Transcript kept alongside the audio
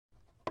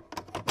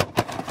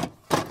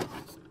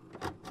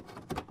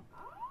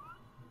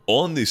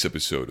On this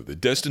episode of the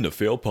Destined to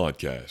Fail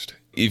podcast,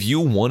 if you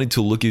wanted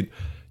to look at,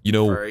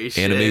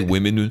 anime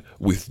women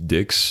with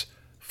dicks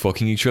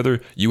fucking each other,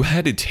 you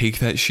had to take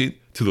that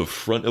shit to the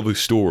front of a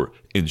store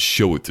and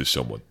show it to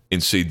someone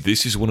and say,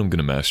 this is what I'm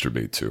going to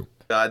masturbate to.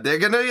 God, they're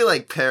going to be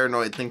like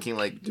paranoid thinking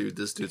like, dude,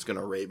 this dude's going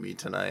to rape me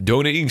tonight.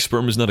 Donating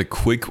sperm is not a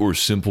quick or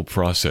simple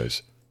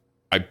process.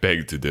 I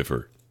beg to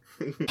differ.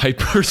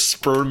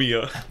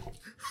 Hyperspermia.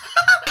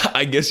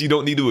 I guess you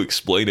don't need to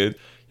explain it.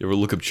 You ever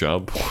look up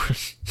child porn?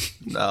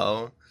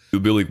 No.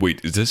 You'll be like,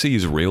 wait, does that say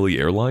Israeli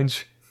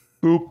Airlines?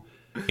 Boop.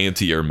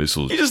 Anti-air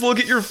missiles. You just look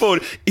at your phone.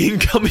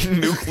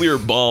 Incoming nuclear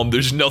bomb.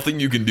 There's nothing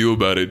you can do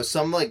about it.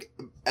 Some like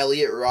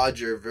Elliot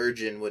Rodger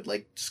virgin would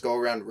like just go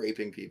around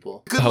raping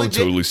people. I would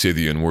totally say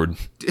the N-word.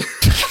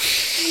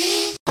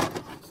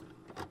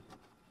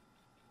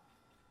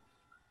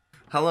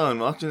 Hello and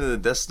welcome to the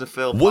Destined to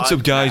Fail podcast. What's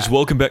up, guys?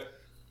 Welcome back.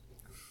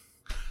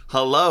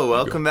 Hello,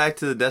 welcome back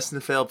to the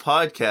Destined to Fail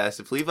podcast.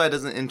 If Levi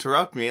doesn't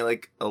interrupt me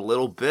like a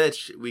little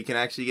bitch, we can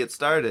actually get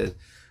started.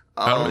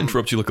 I don't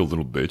interrupt you like a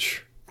little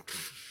bitch.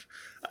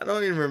 I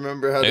don't even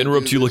remember how I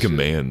interrupt you like a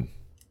man.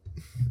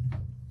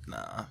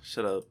 Nah,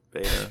 shut up,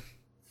 Beta.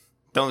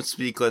 Don't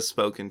speak less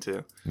spoken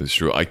to. That's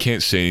true. I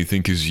can't say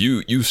anything because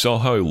you saw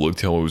how I looked,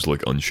 how I was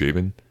like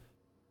unshaven.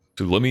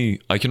 So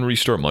I can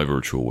restart my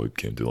virtual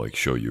webcam to like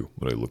show you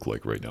what I look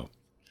like right now.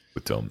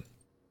 But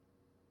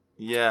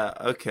yeah,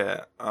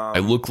 okay. I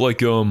look like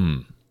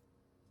the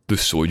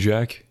soy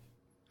jack.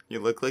 You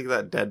look like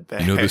that dead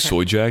bear. You know the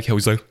soy jack? How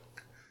he's like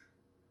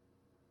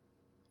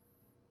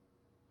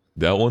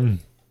that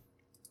one?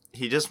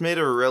 He just made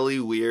a really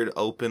weird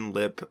open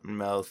lip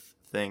mouth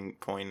thing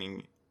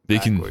pointing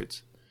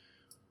backwards.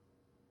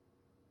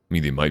 I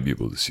mean, they might be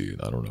able to see it.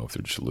 I don't know if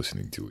they're just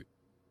listening to it.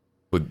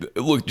 But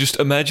look, just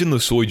imagine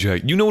the soy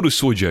jack. You know what a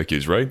soy jack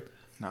is, right?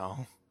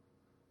 No.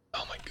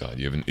 Oh my god,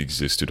 you haven't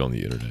existed on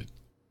the internet.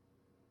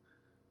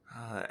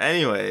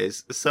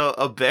 Anyways, so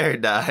a bear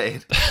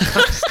died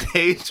of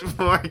stage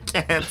 4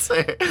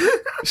 cancer.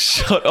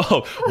 Shut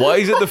up. Why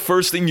is it the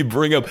first thing you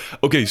bring up?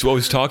 Okay, so I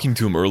was talking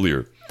to him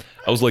earlier.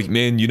 I was like,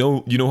 man, you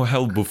know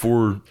how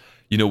before,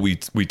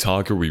 we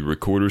talk or we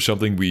record or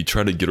something, we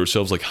try to get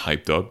ourselves like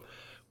hyped up.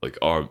 Like,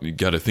 you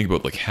got to think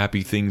about like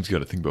happy things, got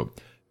to think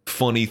about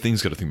funny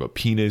things, got to think about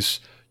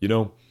penis,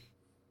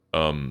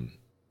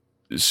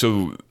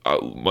 So I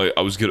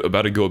was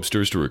about to go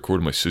upstairs to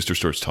record, and my sister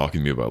starts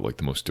talking to me about like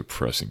the most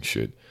depressing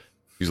shit.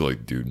 She's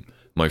like, dude,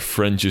 my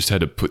friend just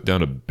had to put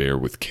down a bear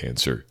with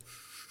cancer.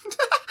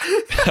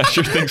 I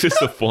sure thinks it's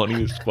the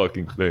funniest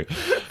fucking thing.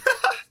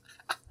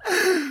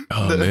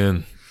 Oh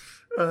man.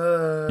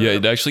 Yeah,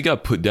 it actually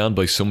got put down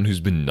by someone who's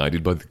been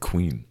knighted by the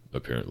Queen,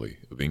 apparently,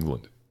 of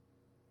England.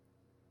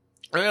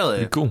 Really?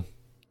 Pretty cool.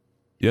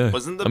 Yeah.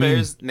 Wasn't the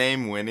bear's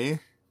name Winnie?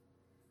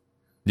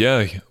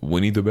 Yeah,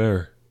 Winnie the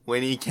Bear.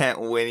 Winnie can't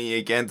whinny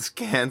against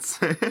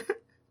cancer.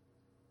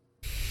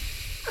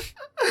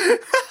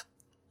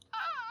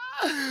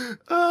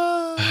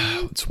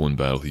 It's one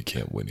battle he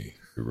can't whinny.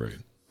 You're right.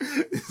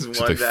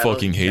 Except I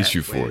fucking hate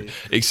you for it.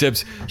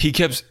 Except he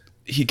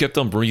kept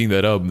on bringing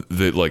that up,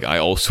 that like I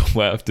also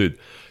laughed at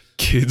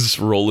kids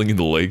rolling in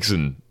the lakes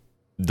and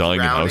dying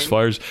in house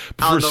fires.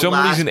 But for some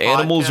reason,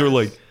 animals are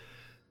like,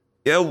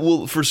 yeah,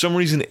 well, for some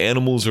reason,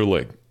 animals are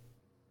like,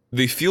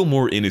 they feel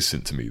more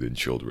innocent to me than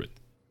children.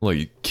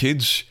 Like,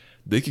 kids,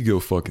 they could go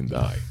fucking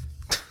die.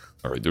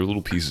 Alright, they're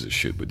little pieces of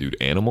shit, but dude,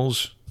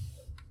 animals?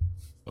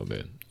 Oh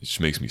man, it just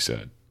makes me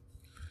sad.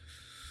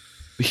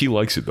 He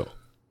likes it though.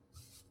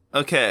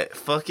 Okay,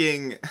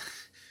 fucking...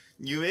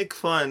 You make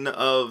fun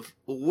of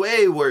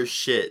way worse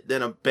shit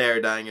than a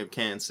bear dying of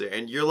cancer,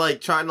 and you're like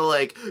trying to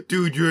like,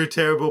 dude, you're a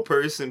terrible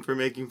person for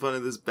making fun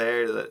of this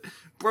bear. That,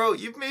 bro,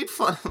 you've made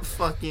fun of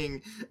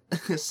fucking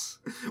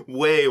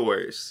way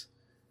worse.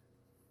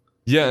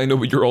 Yeah, I know,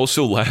 but you're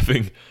also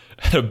laughing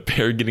at a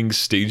bear getting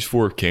stage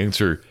 4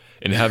 cancer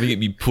and having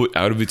it be put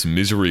out of its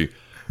misery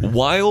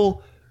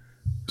while...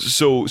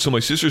 So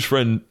my sister's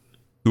friend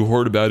who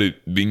heard about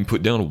it being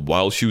put down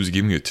while she was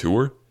giving a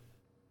tour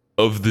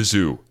of the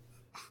zoo.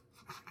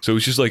 So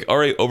it's just like, all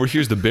right, over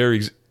here's the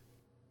berries.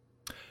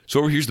 So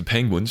over here's the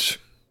penguins.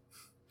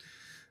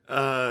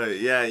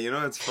 Yeah, you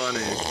know what's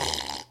funny?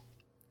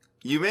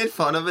 You made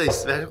fun of a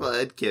special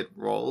ed kid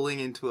rolling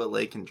into a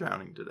lake and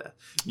drowning to death.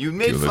 You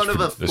made fun of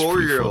a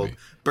 4-year-old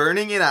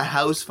burning in a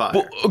house fire.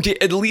 Well, okay,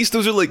 at least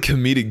those are like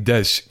comedic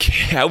deaths.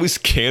 How is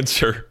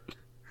cancer?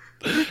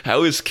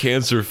 How is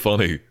cancer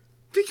funny?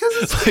 Because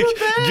it's like so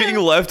bad. Getting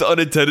left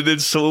unattended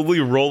and slowly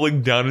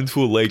rolling down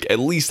into a lake. At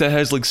least that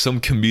has like some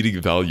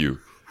comedic value.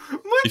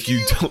 If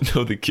you don't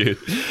know the kid.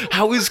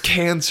 How is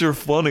cancer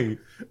funny?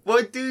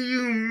 What do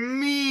you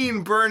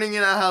mean burning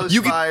in a house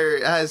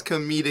fire has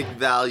comedic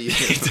value?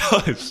 It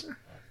does.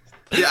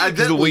 Yeah, I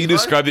bet the way you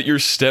described it, your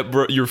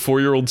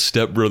 4-year-old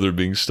stepbrother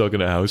being stuck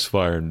in a house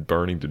fire and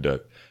burning to death.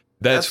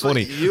 That's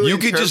funny. You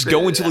could just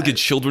go into like a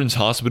children's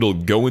hospital,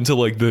 go into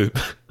like the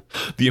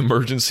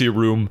emergency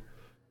room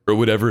or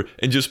whatever,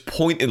 and just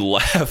point and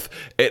laugh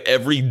at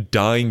every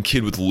dying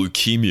kid with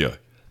leukemia.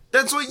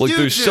 That's what you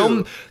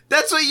do.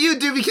 That's what you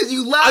do because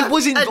you laugh. I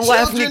wasn't at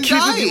laughing at kids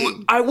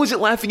dying. I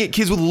wasn't laughing at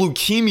kids with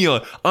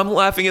leukemia. I'm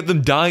laughing at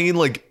them dying in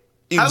like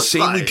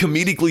insanely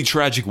comedically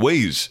tragic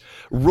ways.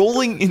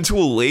 Rolling into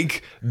a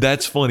lake,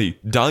 that's funny.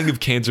 Dying of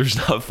cancer is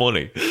not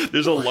funny.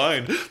 There's a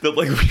line that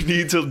like we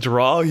need to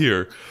draw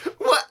here.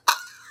 What?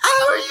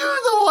 How are you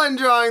the one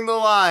drawing the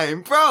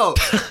line? Bro,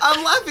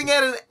 I'm laughing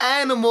at an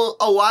animal,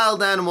 a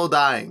wild animal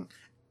dying.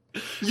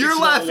 You're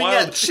laughing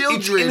at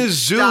children in a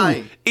zoo.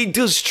 dying. It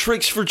does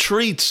tricks for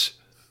treats.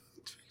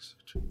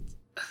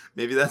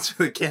 Maybe that's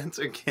where the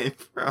cancer came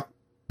from.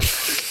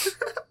 There's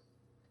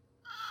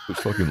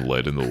fucking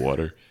lead in the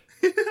water.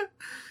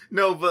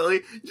 No, but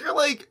like you're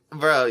like,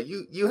 bro,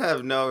 you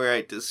have no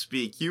right to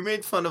speak. You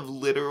made fun of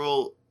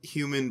literal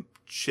human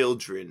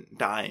children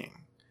dying.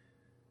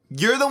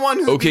 You're the one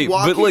who's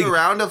walking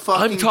around a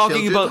fucking. I'm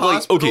talking about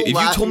like, okay, if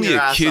you told me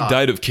a kid off.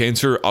 died of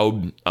cancer,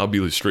 I'll be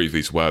like straight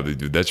face. Wow,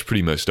 dude, that's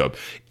pretty messed up.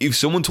 If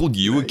someone told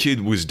you a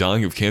kid was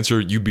dying of cancer,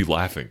 you'd be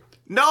laughing.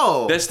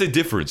 No, that's the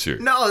difference here.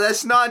 No,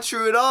 that's not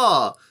true at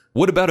all.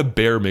 What about a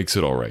bear makes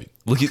it all right?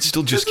 Like it's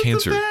still just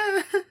cancer.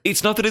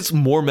 It's not that it's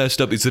more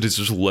messed up; it's that it's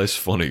just less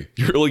funny.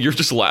 You're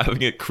just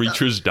laughing at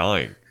creatures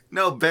dying.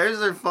 No,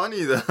 bears are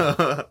funny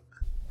though.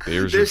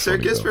 They're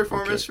circus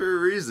performers for a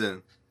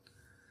reason.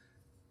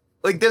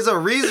 Like, there's a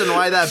reason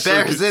why that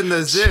bear's in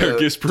the zoo.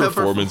 Circus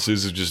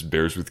performances of just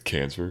bears with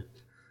cancer.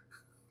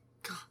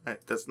 God,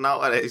 that's not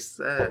what I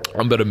said.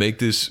 I'm about to make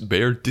this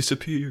bear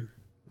disappear.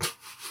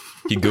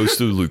 He goes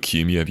through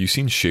leukemia. Have you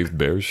seen shaved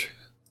bears?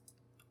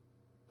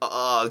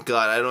 Oh,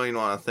 God, I don't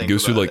even want to think about it. He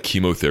goes through, like,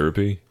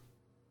 chemotherapy.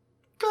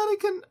 God, I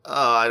can...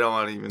 Oh, I don't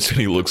want to even That's what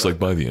he looks like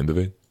by the end of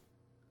it.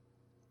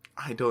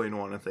 I don't even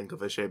want to think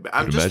of a shaved bear.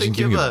 Imagine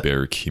giving a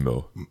bear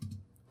chemo.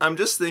 I'm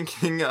just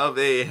thinking of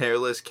a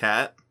hairless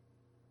cat.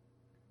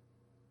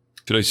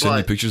 Should I send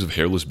you pictures of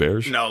hairless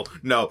bears? No,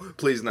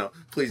 please no.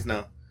 Please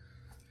no.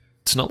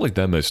 It's not like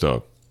that messed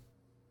up.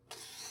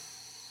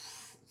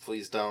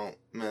 Please don't,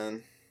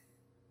 man.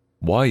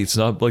 Why? It's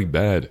not like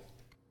bad.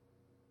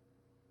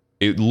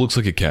 It looks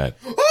like a cat.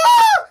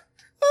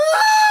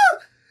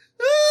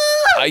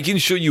 I can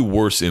show you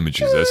worse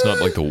images. That's not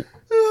like the...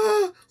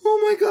 Oh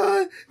my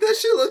god. That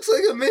shit looks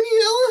like a mini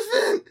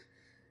elephant.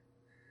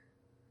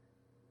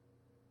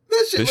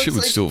 That shit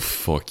would still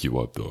fuck you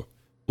up, though.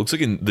 Looks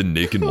like the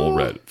naked mole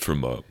rat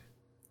from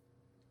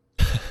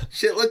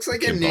shit looks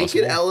like a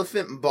naked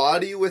elephant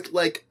body with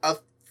like a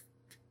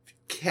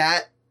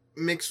cat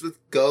mixed with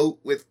goat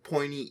with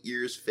pointy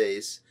ears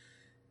face.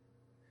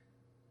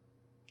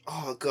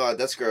 Oh god,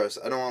 that's gross.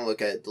 I don't want to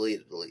look at it.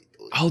 Delete.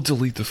 I'll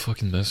delete the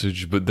fucking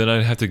message, but then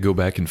I'd have to go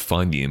back and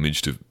find the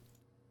image to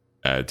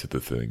add to the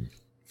thing.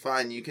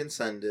 Fine, you can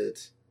send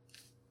it.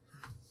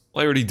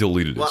 I already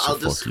deleted it. Well, so I'll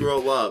just fuck you.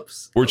 scroll up.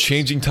 We're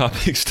changing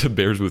topics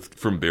to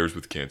from bears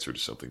with cancer to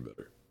something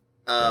better.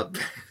 All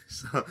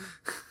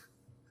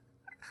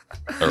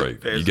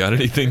right, you got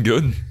anything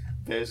good?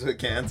 Bears with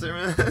cancer,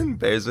 man.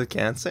 Bears with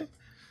cancer.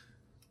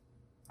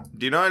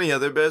 Do you know any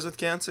other bears with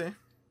cancer?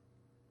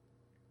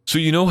 So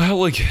you know how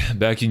like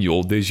back in the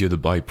old days you had to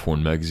buy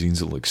porn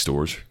magazines at like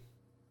stores?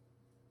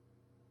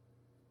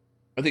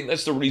 I think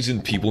that's the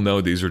reason people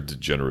nowadays are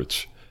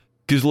degenerates.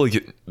 Because,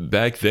 like,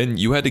 back then,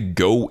 you had to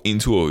go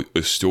into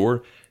a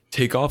store,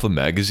 take off a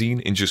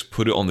magazine, and just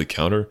put it on the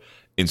counter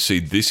and say,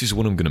 this is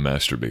what I'm going to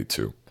masturbate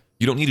to.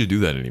 You don't need to do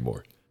that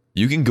anymore.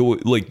 You can go,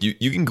 like,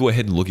 you can go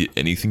ahead and look at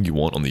anything you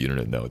want on the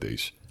internet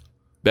nowadays.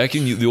 Back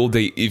in the old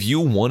day, if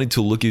you wanted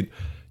to look at,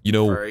 you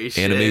know,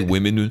 anime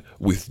women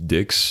with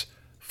dicks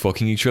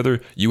fucking each other,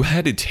 you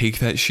had to take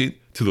that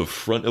shit to the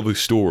front of a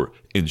store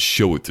and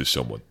show it to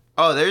someone.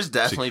 Oh, there's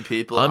definitely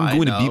people I'm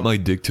going to beat my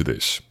dick to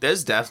this.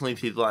 There's definitely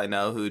people I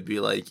know who'd be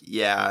like,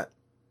 yeah,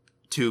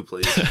 2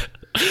 please.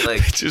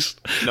 Like,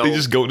 they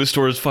just go into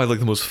stores, find like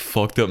the most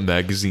fucked up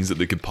magazines that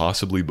they could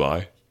possibly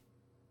buy.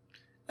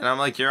 And I'm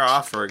like, you're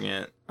offering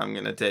it. I'm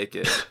going to take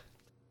it.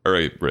 All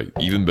right.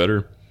 Even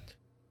better.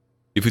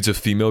 If it's a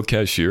female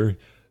cashier,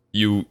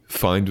 you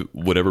find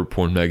whatever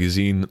porn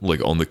magazine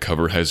like on the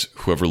cover has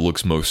whoever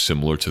looks most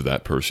similar to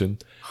that person.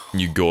 And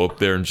you go up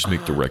there and just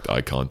make direct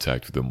eye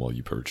contact with them while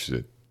you purchase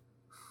it.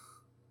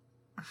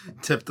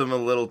 Tip them a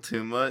little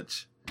too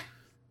much.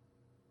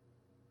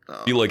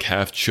 Be like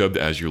half chubbed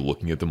as you're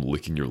looking at them,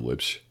 licking your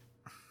lips.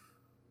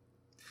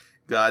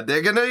 God,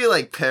 they're gonna be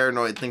like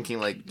paranoid, thinking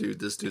like, dude,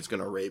 this dude's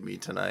gonna rape me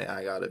tonight.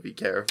 I gotta be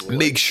careful.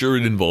 Make sure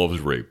it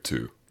involves rape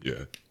too.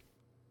 Yeah.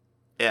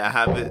 Yeah,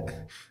 have it.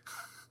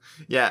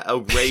 Yeah, a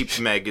rape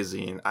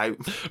magazine. A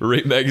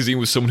rape magazine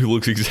with someone who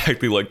looks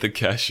exactly like the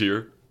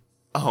cashier.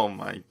 Oh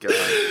my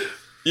god.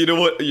 You know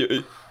what?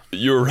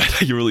 You're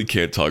right. You really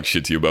can't talk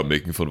shit to you about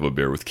making fun of a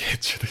bear with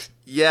cancer.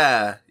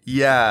 Yeah.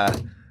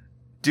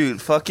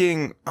 Dude,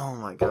 fucking... Oh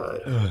my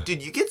god.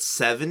 Dude, you get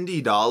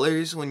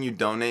 $70 when you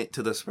donate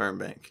to the sperm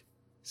bank.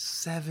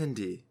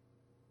 70.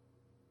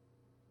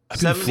 I've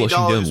been flushing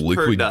down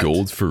liquid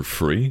gold for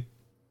free?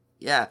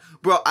 Yeah.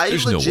 Bro, I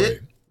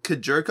legit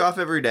could jerk off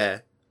every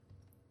day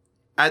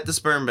at the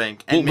sperm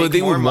bank and make but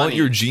they more would money. Want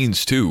your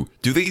genes too.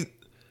 Do they...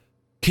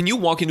 Can you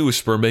walk into a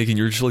sperm bank and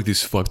you're just like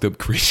this fucked up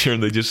creature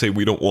and they just say,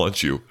 we don't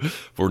want you.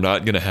 We're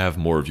not going to have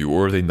more of you.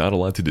 Or are they not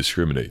allowed to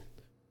discriminate?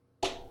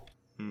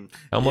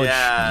 How much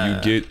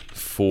you get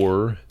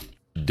for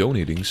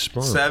donating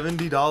sperm?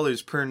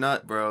 $70 per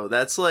nut, bro.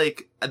 That's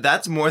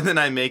more than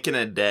I make in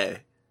a day.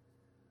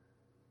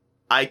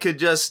 I could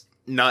just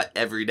nut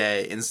every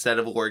day instead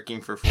of working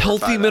for 4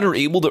 Healthy men are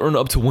able to earn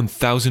up to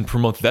 $1,000 per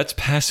month. That's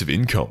passive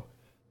income.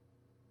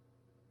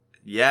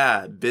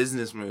 Yeah,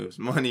 business moves,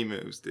 money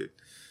moves, dude.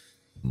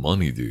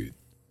 Money, dude.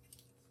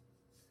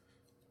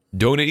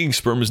 Donating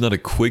sperm is not a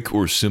quick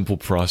or simple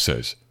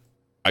process.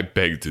 I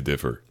beg to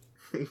differ.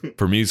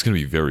 For me, it's going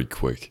to be very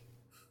quick.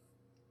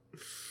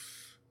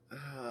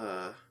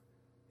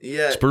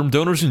 Yeah. Sperm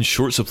donors in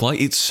short supply?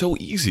 It's so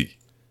easy.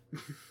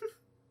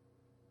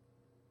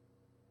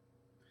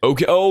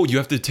 Okay. Oh, you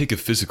have to take a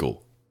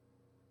physical.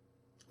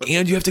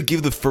 And you have to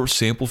give the first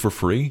sample for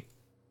free?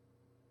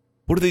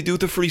 What do they do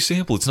with the free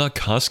sample? It's not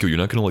Costco. You're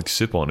not going to, like,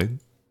 sip on it.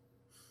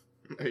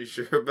 Are you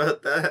sure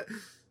about that?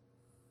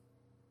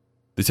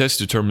 The test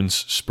determines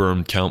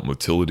sperm count,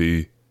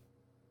 motility,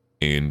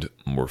 and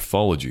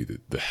morphology,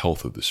 the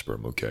health of the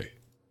sperm. Okay.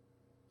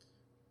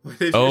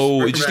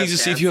 Oh, it just needs to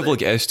see if you have, like,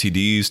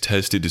 STDs,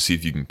 tested to see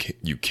if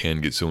you can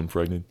get someone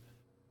pregnant.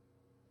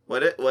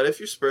 What if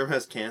your sperm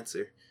has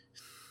cancer?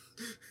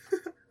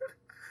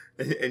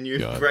 And you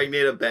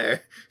impregnate a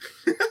bear?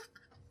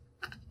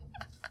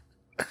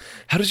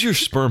 How does your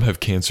sperm have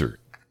cancer?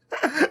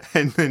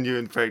 And then you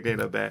impregnate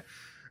a bear.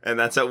 And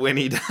that's how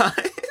Winnie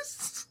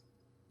dies.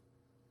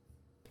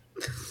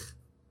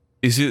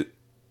 Is it...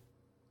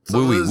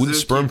 Wait, wouldn't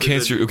sperm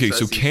cancer... Okay,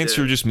 so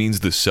cancer just means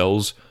the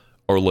cells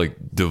are, like,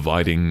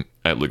 dividing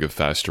at, like, a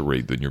faster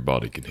rate than your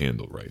body can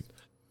handle, right?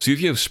 So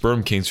if you have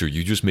sperm cancer,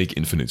 you just make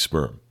infinite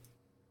sperm.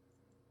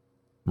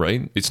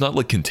 Right? It's not,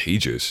 like,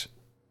 contagious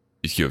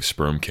if you have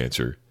sperm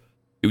cancer.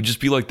 It would just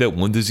be like that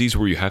one disease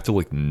where you have to,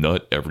 like,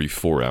 nut every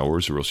 4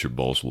 hours or else your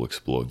balls will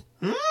explode.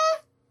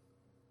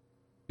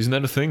 Isn't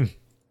that a thing?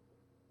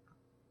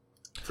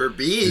 For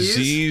bees.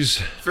 Disease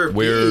For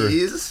where...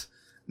 bees.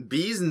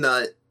 Bees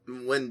nut.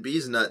 When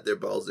bees nut, their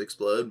balls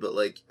explode. But,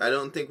 like, I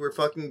don't think we're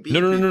fucking bees.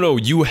 No.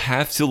 You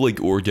have to,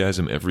 like,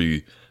 orgasm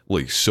every,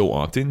 like, so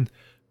often.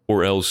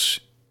 Or else,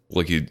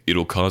 like,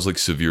 it'll cause, like,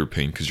 severe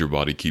pain because your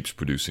body keeps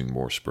producing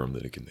more sperm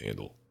than it can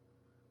handle.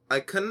 I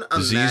couldn't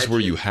Disease imagine. where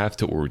you have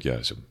to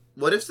orgasm.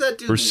 What if that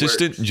dude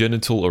Persistent works?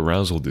 genital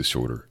arousal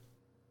disorder.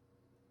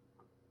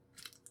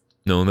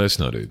 No, that's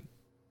not it.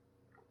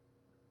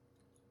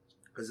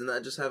 Isn't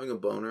that just having a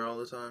boner all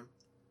the time?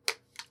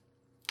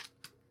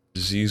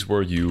 Disease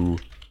where you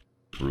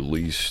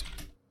release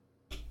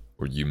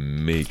or you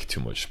make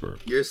too much sperm.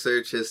 Your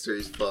search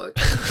history's fucked.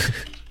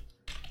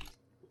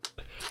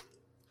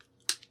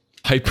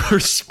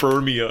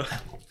 Hyperspermia.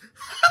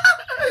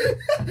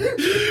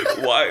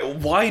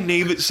 Why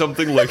name it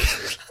something like...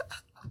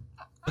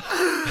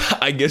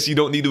 I guess you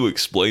don't need to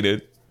explain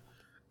it.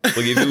 Like,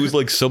 if it was,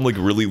 like, some, like,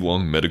 really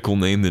long medical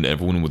name, then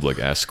everyone would, like,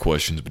 ask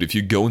questions. But if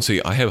you go and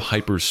say, I have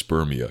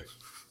hyperspermia.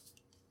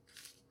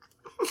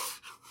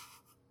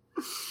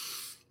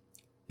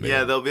 Man,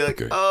 yeah, they'll be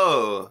like, okay.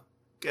 Oh,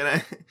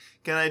 can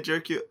I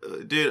jerk you?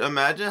 Dude,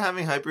 imagine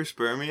having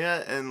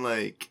hyperspermia and,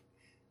 like,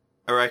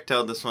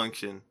 erectile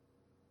dysfunction.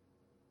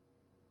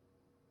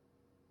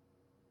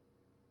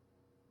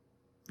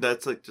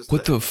 That's, like, just...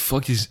 What the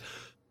fuck is...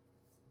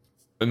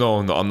 No,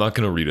 I'm not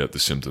gonna read out the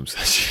symptoms.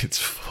 That shit's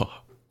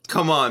fuck.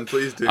 Come on,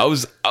 please do.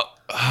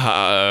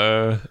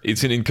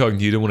 It's an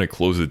incognito when I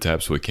close the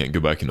tab, so I can't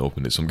go back and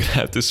open it. So I'm gonna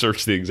have to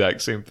search the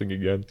exact same thing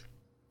again.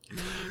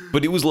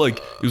 But it was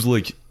like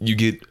you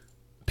get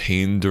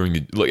pain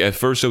during like at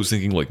first I was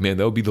thinking like, man,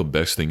 that would be the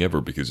best thing ever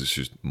because it's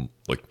just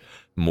like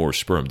more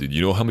sperm. Did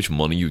you know how much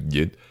money you'd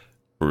get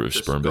for a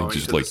sperm bank?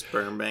 Just like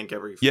sperm bank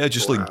every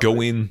just like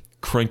go in,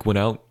 crank one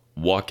out,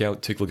 walk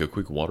out, take like a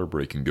quick water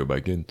break, and go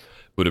back in.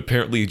 But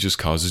apparently it just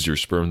causes your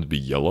sperm to be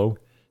yellow.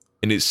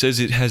 And it says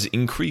it has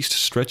increased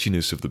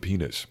stretchiness of the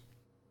penis.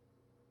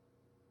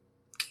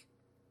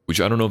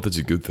 Which I don't know if that's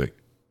a good thing.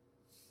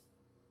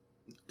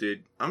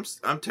 Dude,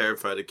 I'm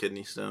terrified of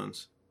kidney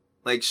stones.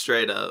 Like,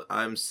 straight up.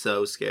 I'm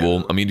so scared.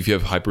 Well, I mean, if you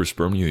have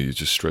hyperspermia, it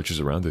just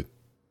stretches around it.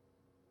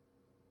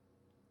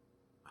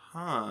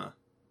 Huh.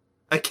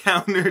 A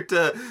counter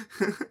to...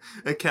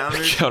 a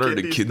counter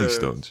to kidney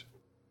stones.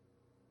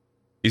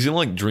 Is it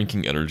like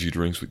drinking energy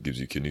drinks what gives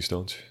you kidney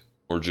stones?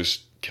 Or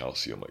just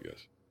calcium, I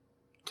guess?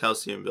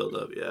 Calcium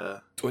buildup,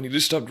 yeah. Do I need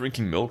to stop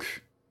drinking milk?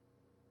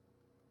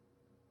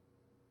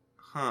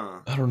 Huh.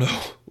 I don't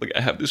know. Like, I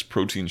have this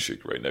protein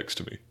shake right next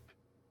to me.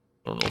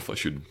 I don't know if I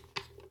should...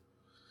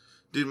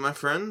 Dude, my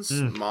friend's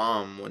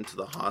mom went to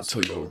the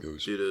hospital tell you how it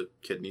goes. due to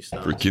kidney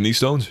stones. For kidney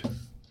stones?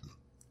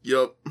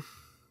 Yup.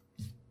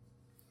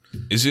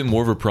 Is it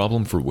more of a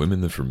problem for women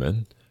than for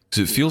men?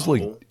 Because it feels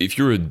like if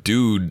you're a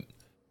dude,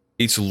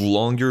 it's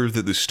longer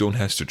that the stone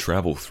has to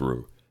travel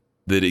through.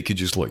 That it could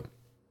just, like,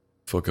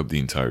 fuck up the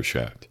entire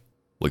shaft.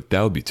 Like,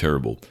 that would be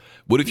terrible.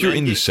 What if you're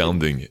into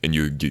sounding and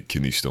you get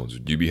kidney stones?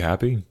 Would you be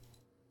happy?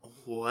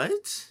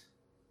 What?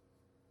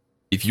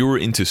 If you were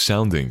into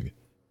sounding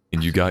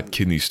and you got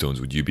kidney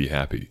stones, would you be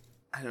happy?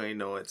 I don't even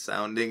know what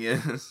sounding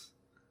is.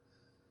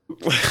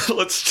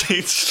 Let's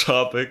change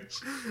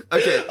topics.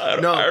 Okay,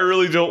 I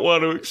really don't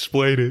want to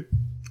explain it.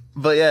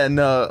 But yeah,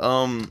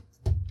 no,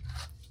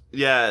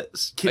 yeah,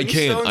 kidney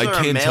stones are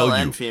a male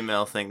and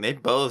female thing. They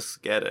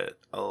both get it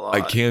a lot.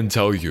 I can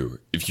tell you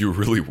if you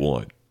really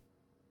want,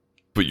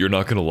 but you're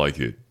not gonna like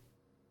it.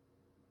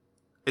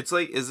 It's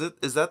like, is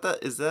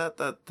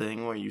that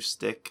thing where you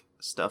stick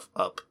stuff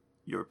up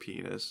your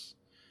penis?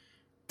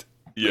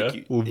 Yeah,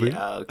 like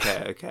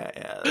okay,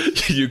 yeah.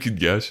 You could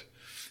guess.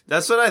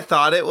 That's what I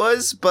thought it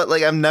was, but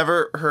like I've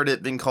never heard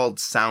it been called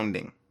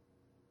sounding.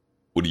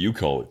 What do you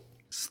call it?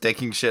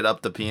 Sticking shit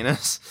up the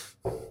penis.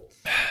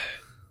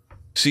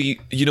 See,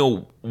 you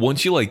know,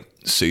 once you like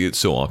say it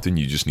so often,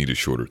 you just need a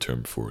shorter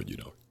term for it, you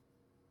know.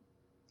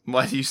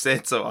 Why do you say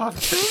it so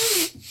often?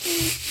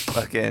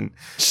 Fucking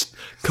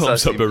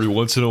comes up every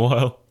once in a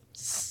while.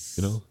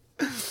 You know?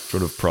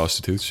 Sort of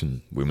prostitutes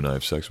and women I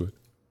have sex with.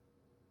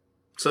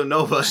 So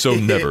nobody. So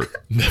never,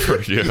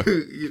 yeah.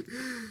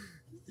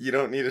 You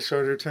don't need a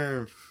shorter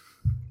term.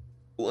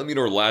 Well, I mean,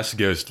 our last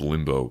guest,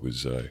 Limbo,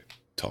 was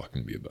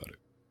talking to me about it.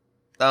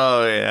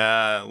 Oh,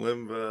 yeah,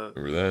 Limbo.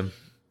 Remember that?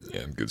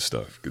 Yeah, good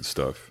stuff.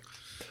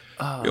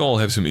 We all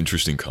have some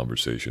interesting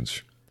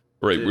conversations.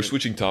 All right, we're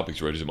switching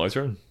topics, right? Is it my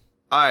turn?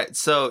 All right,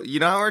 so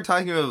you know how we're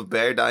talking about a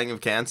bear dying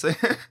of cancer?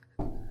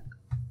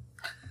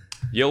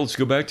 Yeah, let's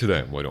go back to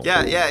that. Why don't we?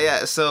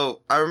 Yeah.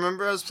 So I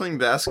remember I was playing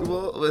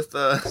basketball with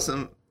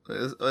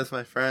with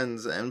my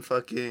friends, and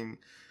fucking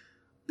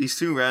these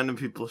two random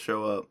people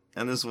show up,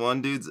 and this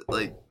one dude's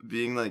like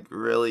being like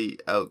really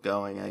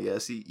outgoing. I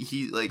guess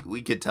he like,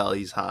 we could tell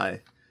he's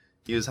high.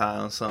 He was high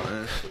on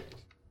something.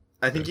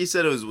 I think he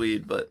said it was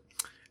weed, but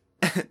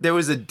there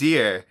was a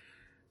deer,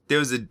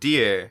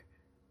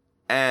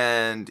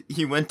 and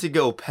he went to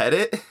go pet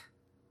it,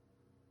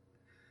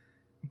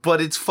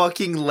 but its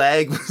fucking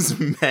leg was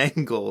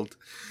mangled.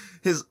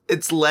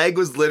 Its leg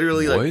was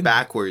literally like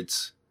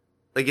backwards.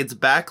 Like its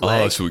back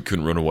leg. Oh, so it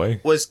couldn't run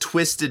away? Was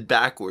twisted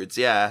backwards,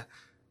 yeah.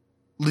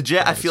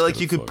 Legit, I feel like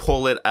you could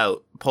pull it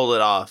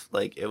off.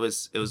 Like it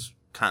was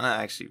kind of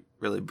actually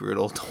really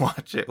brutal to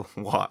watch it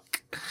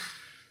walk.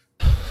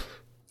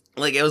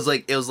 Like it was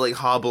like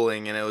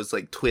hobbling, and it was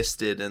like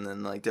twisted, and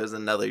then like there's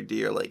another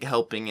deer like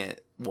helping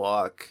it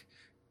walk.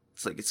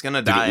 It's like it's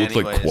gonna die anyways. Did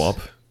it look like Quap?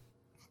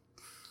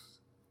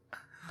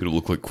 Did it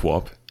look like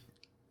Quap?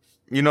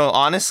 You know,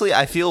 honestly,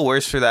 I feel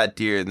worse for that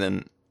deer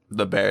than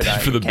the bear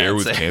dying for the bear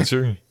with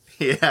cancer?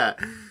 Yeah.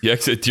 Yeah,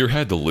 because that deer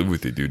had to live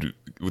with it, dude.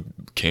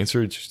 With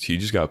cancer, he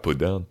just got put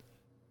down.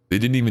 They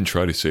didn't even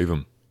try to save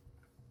him.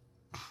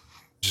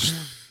 Just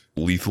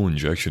lethal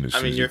injection.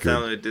 I mean, your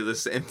family would do the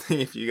same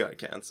thing if you got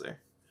cancer.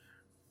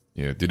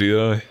 Yeah, did it,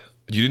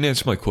 you didn't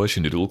answer my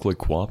question. Did it look like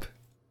Quap?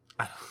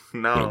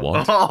 No.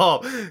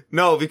 Oh,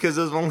 no, because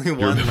there's only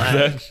one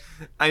leg.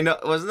 I know.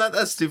 Wasn't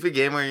that stupid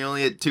game where you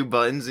only hit two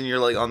buttons and you're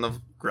like on the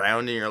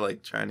ground and you're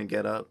like trying to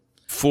get up?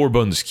 4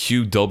 buttons,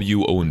 Q,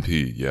 W, O, and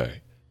P, yeah.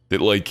 That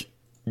like,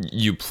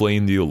 you play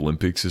in the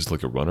Olympics as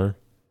like a runner?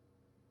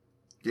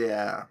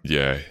 Yeah.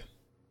 Yeah.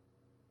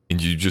 And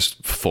you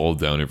just fall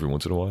down every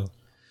once in a while?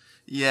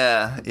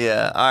 Yeah.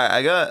 Alright,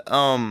 I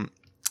got,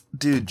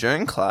 dude,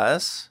 during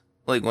class,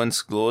 like when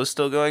school was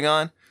still going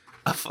on,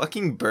 a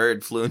fucking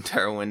bird flew into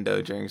our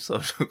window during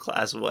social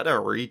class. What a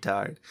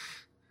retard.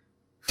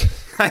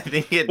 I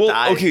think it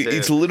died, okay, too.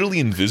 It's literally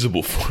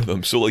invisible for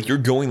them. So, like, you're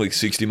going, like,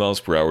 60 miles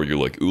per hour. You're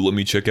like, ooh, let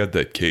me check out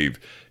that cave.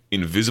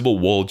 Invisible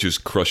wall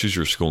just crushes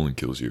your skull and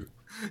kills you.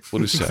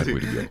 What a sad way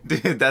to go.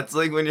 Dude, that's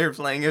like when you're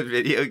playing a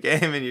video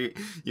game and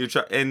you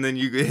try, and then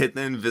you hit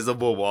the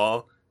invisible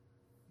wall.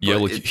 Yeah,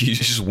 like, he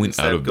just went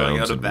out of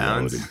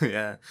bounds.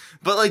 Yeah.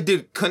 But, like,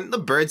 dude, couldn't the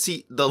bird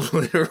see the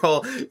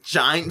literal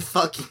giant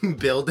fucking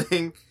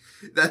building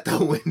that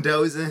the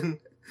window's in?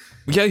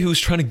 Yeah, he was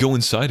trying to go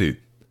inside it.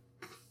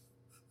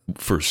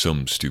 For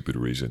some stupid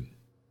reason.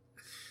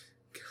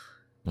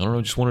 I don't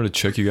know, just wanted to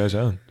check you guys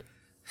out.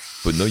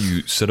 But no,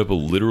 you set up a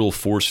literal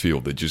force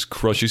field that just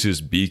crushes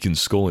his beak and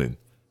skull in.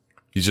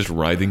 He's just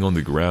writhing on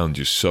the ground,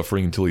 just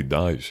suffering until he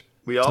dies.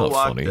 We all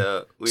walked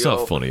out. It's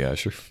not funny,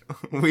 Asher.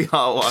 We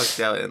all walked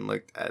out and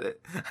looked at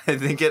it. I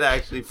think it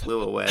actually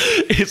flew away.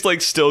 It's like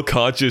still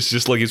conscious,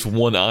 just like its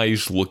one eye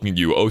is looking at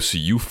you. Oh, so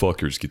you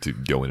fuckers get to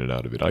go in and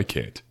out of it. I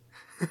can't.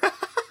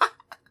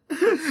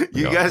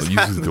 You guys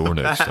I'll use the door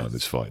next time.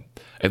 It's fine.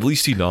 At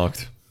least he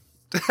knocked.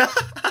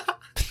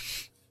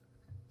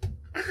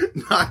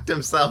 Knocked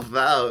himself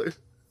out.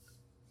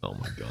 Oh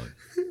my god.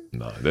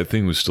 Nah, that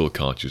thing was still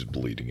conscious,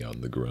 bleeding out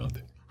on the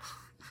ground.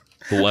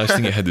 The last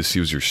thing I had to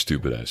see was your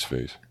stupid ass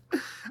face.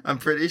 I'm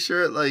pretty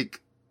sure it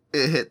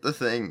hit the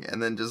thing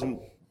and then just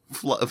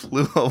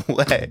flew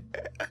away.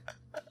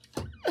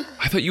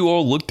 I thought you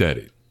all looked at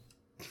it.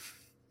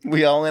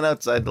 We all went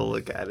outside to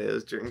look at it. It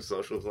was during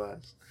social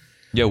class.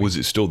 Yeah, was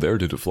it still there?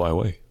 Did it fly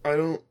away? I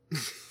don't.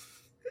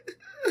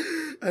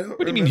 What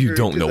do you mean you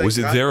don't know? Was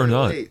it there or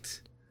not?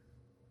 Late.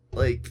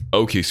 Like,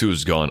 okay, so it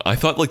was gone. I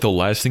thought like the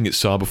last thing it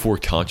saw before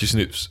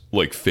consciousness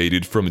like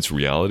faded from its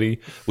reality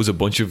was a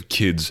bunch of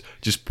kids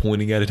just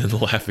pointing at it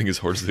and laughing as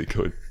hard as they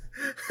could.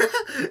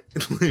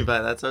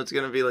 Levi, that's how it's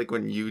gonna be like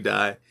when you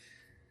die.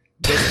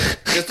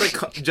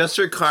 Just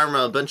for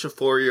karma, a bunch of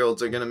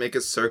 4-year-olds are gonna make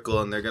a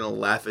circle and they're gonna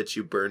laugh at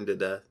you burned to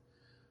death.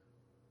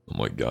 Oh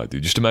my god,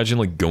 dude. Just imagine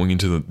like going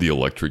into the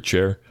electric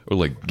chair or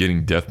like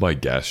getting death by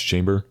gas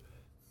chamber.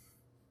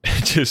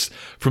 And just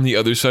from the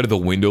other side of the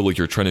window, like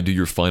you're trying to do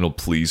your final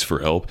pleas for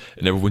help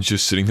and everyone's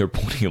just sitting there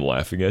pointing and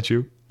laughing at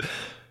you.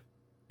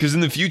 Because in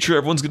the future,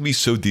 everyone's going to be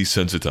so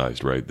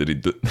desensitized, right? That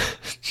it...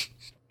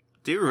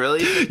 Do you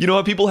really? You know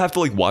how people have to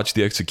like watch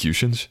the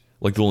executions?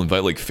 Like they'll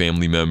invite like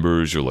family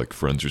members or like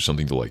friends or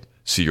something to like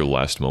see your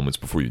last moments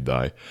before you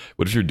die.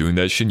 But if you're doing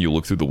that shit and you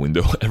look through the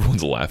window,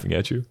 everyone's laughing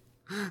at you.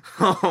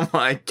 Oh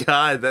my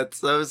god, that's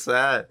so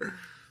sad.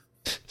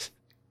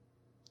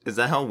 Is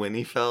that how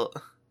Winnie felt?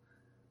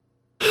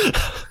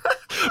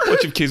 A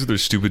bunch of kids with their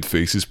stupid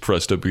faces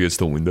pressed up against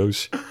the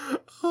windows.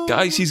 Oh.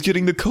 Guys, he's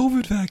getting the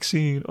COVID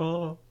vaccine.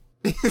 Oh.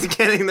 He's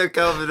getting the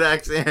COVID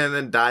vaccine and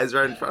then dies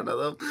right in front of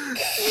them.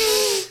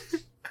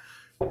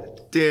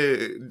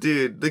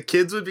 Dude, the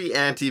kids would be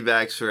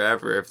anti-vax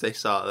forever if they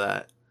saw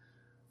that.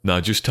 Nah,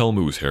 just tell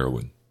them it was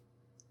heroin.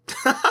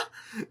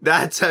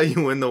 That's how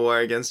you win the war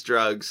against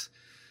drugs.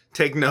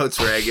 Take notes,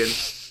 Reagan.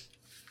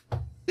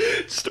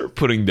 Start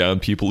putting down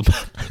people.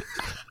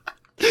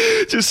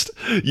 Just,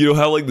 you know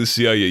how like the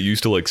CIA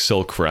used to like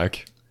sell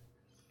crack?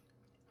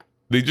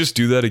 They just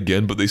do that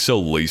again, but they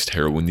sell laced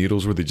heroin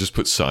needles where they just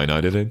put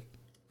cyanide in it.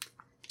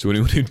 So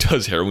anyone who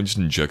does heroin just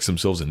injects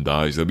themselves and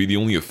dies. That'd be the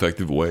only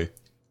effective way.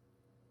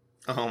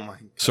 Oh my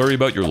god. Sorry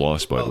about your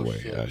loss, by the way,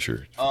 shit.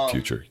 Asher.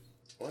 Future.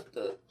 What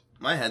the?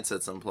 My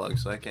headset's unplugged,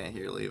 so I can't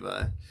hear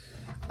Levi.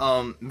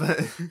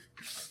 But...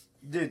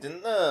 Dude,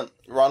 didn't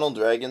Ronald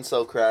Reagan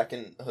sell crack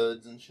in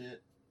hoods and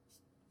shit?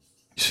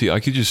 See, I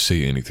could just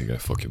say anything I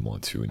fucking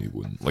want to, and he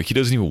wouldn't. Like, he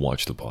doesn't even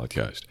watch the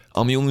podcast.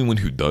 I'm the only one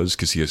who does,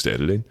 because he has to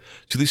edit it.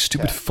 So this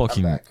stupid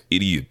fucking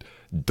idiot,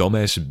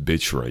 dumbass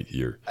bitch right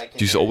here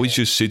just always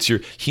just sits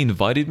here. He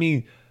invited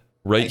me,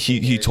 right?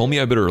 He told me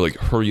I better, like,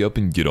 hurry up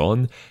and get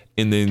on.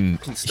 And then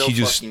he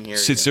just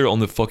sits there on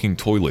the fucking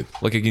toilet.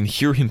 Like, I can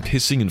hear him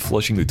pissing and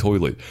flushing the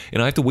toilet.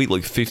 And I have to wait,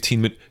 like,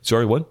 15 minutes.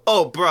 Sorry, what?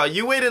 Oh, bro,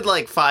 you waited,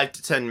 like, 5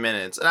 to 10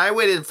 minutes. And I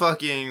waited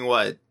fucking,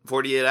 what,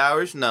 48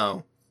 hours?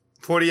 No.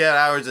 48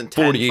 hours and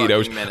 10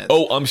 minutes.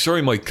 Oh, I'm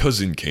sorry, my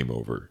cousin came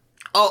over.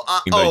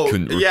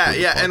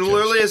 Yeah. And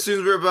literally as soon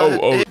as we were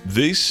about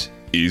This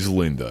is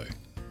Linda.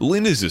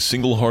 Linda is a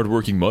single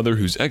hardworking mother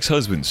whose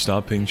ex-husband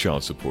stopped paying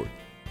child support.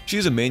 She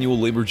has a manual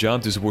labor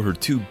job to support her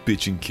 2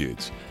 bitching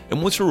kids.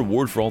 And what's her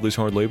reward for all this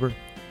hard labor?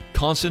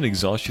 Constant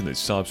exhaustion that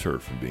stops her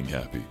from being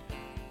happy.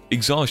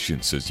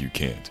 Exhaustion says you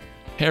can't.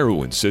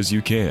 Heroin says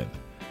you can.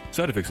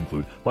 Side effects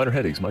include minor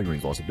headaches,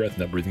 migraines, loss of breath,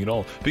 not breathing at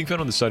all, being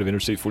found on the side of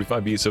Interstate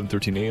 45B at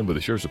 7:13 a.m. by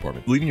the Sheriff's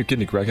Department, leaving your kid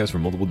in a crack house for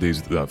multiple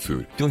days without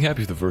food, feeling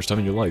happy for the first time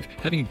in your life,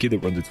 having a kid that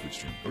runs a Twitch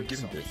stream, or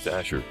giving birth to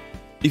Asher.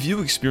 If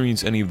you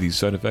experience any of these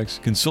side effects,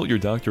 consult your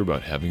doctor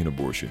about having an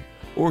abortion,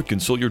 or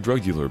consult your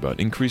drug dealer about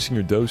increasing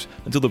your dose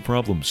until the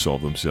problems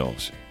solve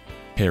themselves.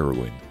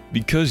 Heroin.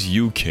 Because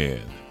you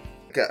can.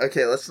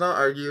 Okay, let's not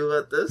argue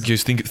about this.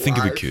 Just think of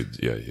the kids.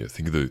 Yeah.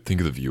 Think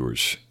of the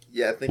viewers.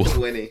 Yeah, think of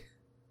Winnie.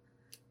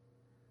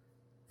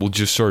 We'll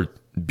just start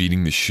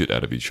beating the shit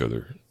out of each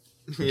other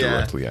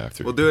directly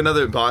after. We'll do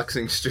another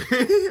boxing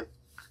stream.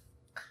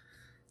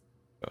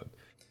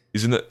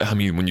 Isn't that? I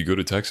mean, when you go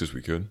to Texas,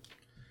 we could.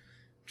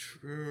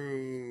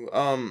 True.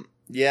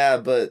 Yeah,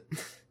 but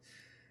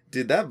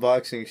dude, that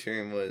boxing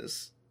stream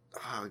was,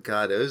 oh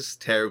god, it was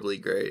terribly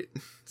great.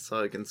 That's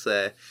all I can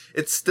say.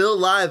 It's still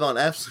live on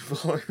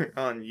F-Support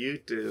on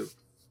YouTube.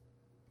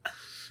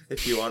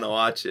 If you want to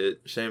watch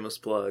it, shameless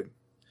plug.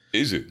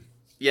 Is it?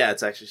 Yeah,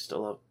 it's actually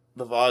still up.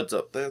 The VOD's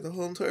up there, the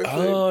whole entire thing.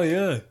 Oh,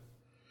 yeah.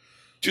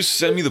 Just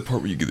send me the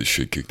part where you get the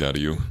shit kicked out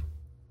of you.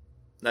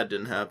 That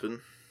didn't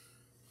happen.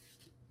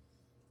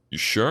 You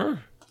sure?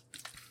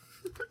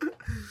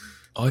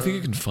 Oh, I think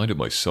I can find it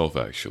myself,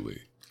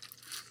 actually.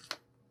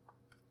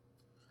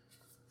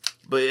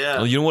 But yeah.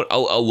 Oh, you know what?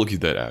 I'll look at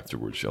that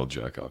afterwards. I'll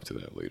jack off to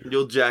that later.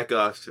 You'll jack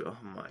off to, oh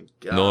my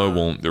god. No, I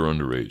won't. They're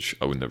underage.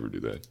 I would never do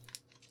that.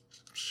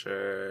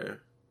 Sure.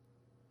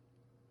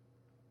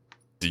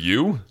 Do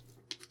you?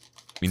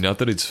 I mean, not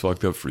that it's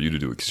fucked up for you to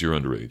do it, because you're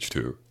underage,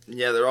 too.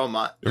 Yeah, they're all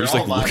my... You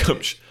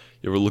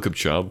ever look up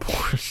child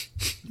porn?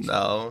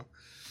 No.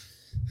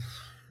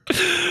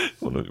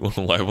 Want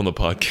to live on the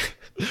podcast?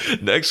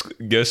 Next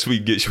guest we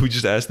get, should we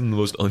just ask them the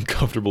most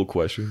uncomfortable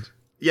questions?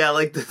 Yeah,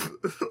 like the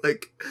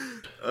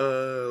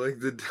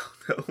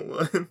dildo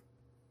one.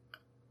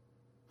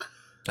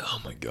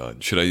 Oh my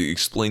god. Should I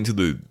explain to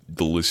the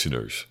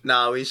listeners?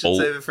 No, we should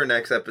save it for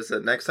next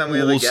episode. Next time we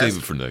have a guest. We'll save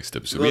it for next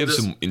episode. We have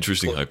some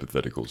interesting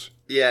hypotheticals.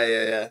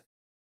 Yeah.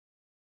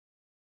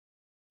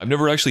 I've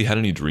never actually had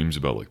any dreams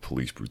about, like,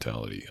 police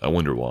brutality. I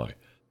wonder why.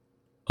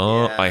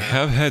 I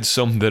have had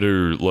some that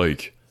are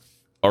like,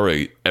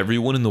 alright,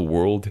 everyone in the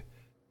world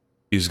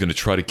is going to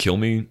try to kill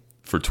me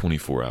for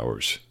 24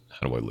 hours.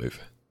 how do I live?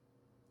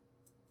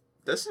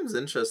 That seems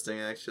interesting,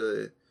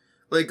 actually.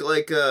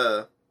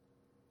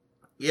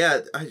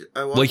 Yeah,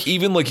 I watched... Like,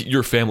 even, like,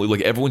 your family,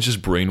 like, everyone's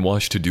just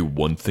brainwashed to do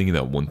one thing, and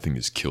that one thing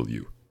is kill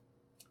you.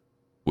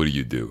 What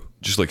do?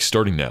 Just, like,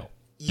 starting now.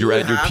 You're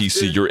at your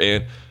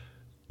PC,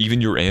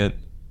 even your aunt,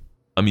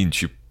 I mean,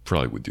 she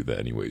probably would do that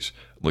anyways.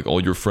 Like,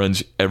 all your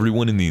friends,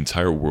 everyone in the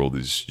entire world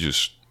is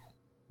just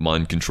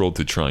mind-controlled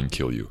to try and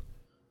kill you.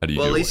 How do you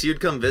do it? Well, at least you'd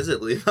come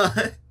visit,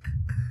 Levi.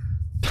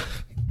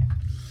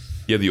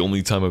 Yeah, the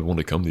only time I'd want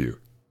to come to you.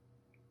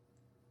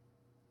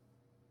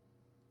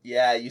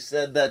 Yeah, you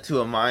said that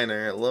to a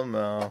minor,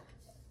 limo.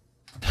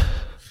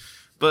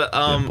 But,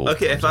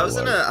 okay, if I was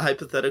in a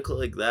hypothetical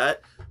like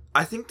that,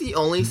 I think the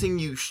only thing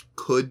you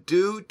could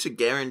do to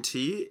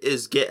guarantee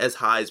is get as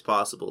high as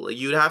possible. Like,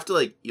 you'd have to,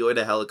 like, yoid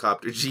a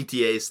helicopter,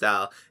 GTA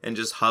style, and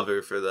just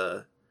hover for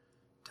the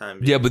time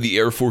being. Yeah, but the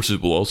Air Forces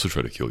will also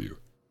try to kill you.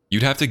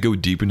 You'd have to go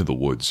deep into the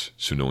woods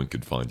so no one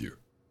could find you.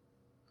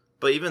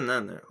 But even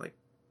then, they're, like...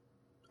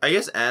 I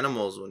guess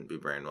animals wouldn't be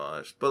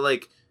brainwashed, but,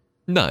 like...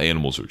 Nah,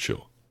 animals are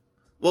chill.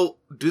 Well,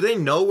 do they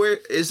know where...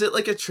 Is it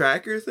like a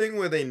tracker thing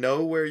where they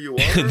know where you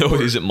are? No,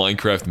 it isn't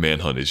Minecraft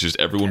Manhunt. It's just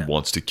everyone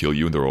wants to kill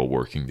you and they're all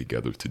working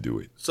together to do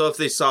it. So if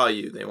they saw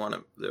you, they want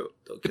to...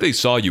 They'll if they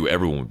saw you,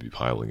 everyone would be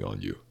piling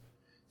on you.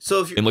 So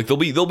if you... And, like,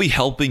 they'll be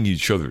helping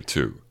each other,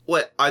 too.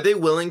 What? Are they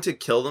willing to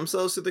kill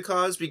themselves for the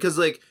cause? Because,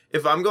 like,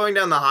 if I'm going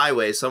down the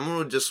highway, someone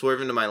would just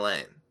swerve into my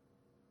lane.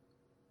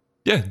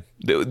 Yeah,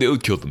 they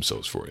would kill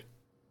themselves for it.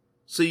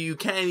 So you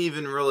can't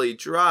even really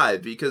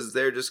drive because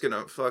they're just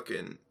gonna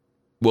fucking...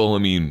 Well, I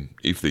mean,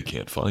 if they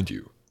can't find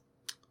you.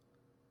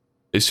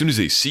 As soon as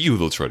they see you,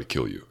 they'll try to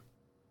kill you.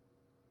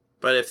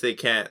 But if they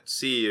can't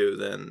see you,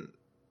 then...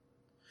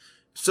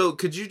 So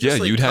could you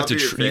just, you'd have to...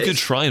 you could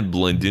try and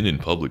blend in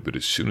public, but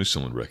as soon as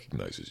someone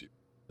recognizes you...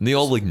 And they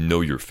all, like,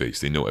 know your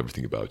face. They know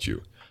everything about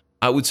you.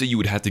 I would say you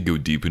would have to go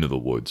deep into the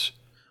woods.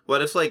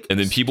 What if, like... And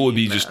then people would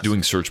be just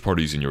doing search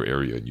parties in your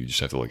area, and you just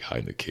have to, like,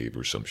 hide in a cave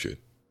or some shit.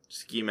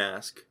 Ski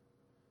mask.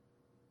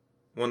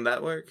 Wouldn't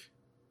that work?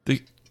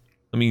 If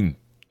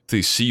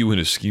they see you in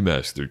a ski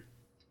mask, they're...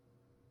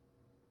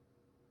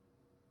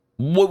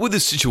 What would the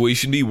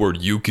situation be where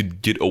you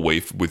could get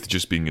away with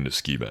just being in a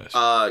ski mask?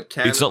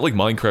 It's not like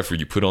Minecraft where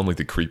you put on, like,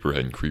 the creeper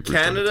head and creepers.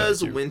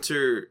 Canada's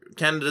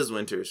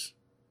winters.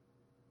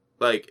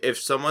 Like, if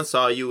someone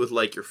saw you with,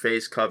 like, your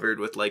face covered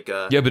with, like,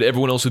 a... Yeah, but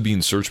everyone else would be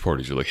in search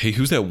parties. You're like, hey,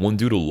 who's that one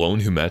dude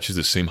alone who matches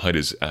the same height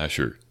as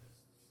Asher?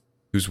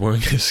 Who's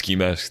wearing a ski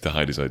mask to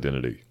hide his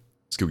identity?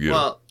 Let's go get him.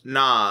 Well,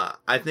 nah.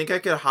 I think I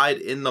could hide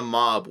in the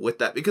mob with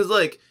that. Because,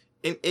 like,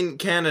 in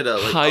Canada...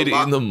 Like, hide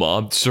in the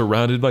mob,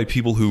 surrounded by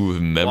people who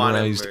have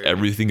memorized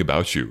everything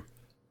about you.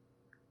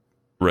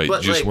 Right,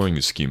 but, just, like, wearing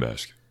a ski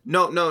mask.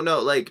 No.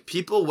 Like,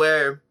 people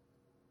wear...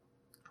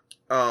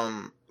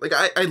 Like,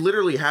 I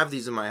literally have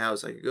these in my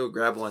house. I could go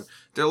grab one.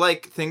 They're,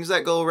 like, things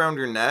that go around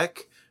your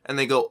neck, and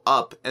they go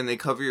up, and they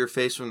cover your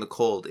face from the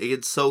cold. It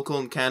gets so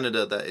cold in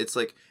Canada that it's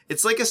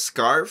like a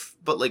scarf,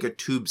 but, like, a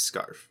tube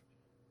scarf.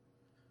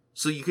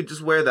 So you could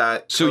just wear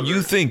that. So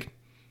you think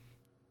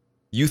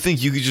you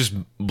could just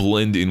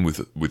blend in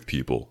with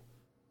people?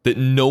 That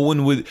no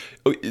one would...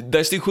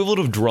 That's the equivalent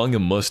of drawing a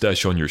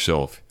mustache on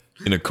yourself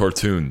in a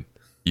cartoon,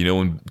 you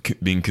know, and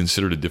being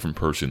considered a different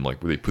person,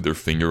 like where they put their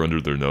finger under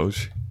their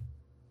nose.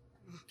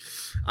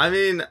 I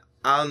mean,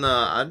 I don't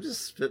know. I'm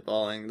just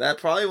spitballing. That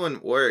probably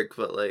wouldn't work,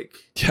 but, like...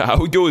 Yeah, I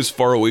would go as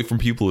far away from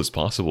people as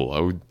possible. I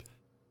would...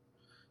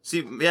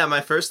 See, yeah,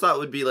 my first thought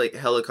would be, like,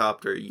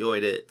 helicopter,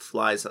 yoid it,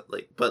 flies,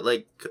 like, but,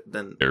 like,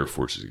 then... Air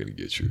Force is gonna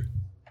get you.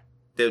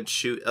 They would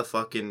shoot a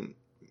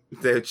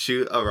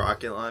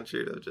rocket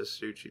launcher, they'll just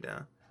shoot you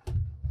down.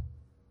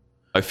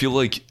 I feel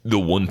like the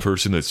one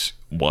person that's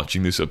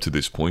watching this up to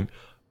this point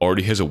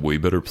already has a way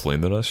better plan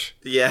than us.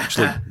 Yeah. Just,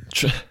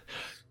 like,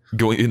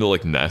 going into,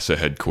 like, NASA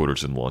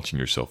headquarters and launching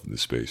yourself into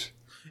space.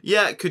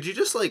 Yeah, could you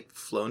just, like,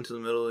 float into the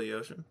middle of the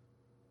ocean?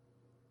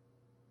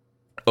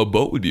 A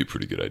boat would be a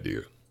pretty good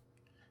idea.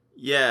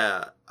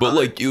 Yeah. But,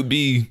 like, it would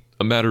be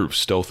a matter of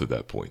stealth at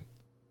that point.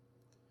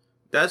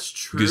 That's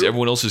true. Because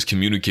everyone else is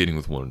communicating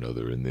with one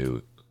another, and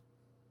they'll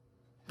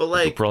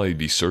probably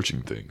be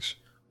searching things.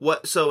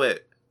 What? So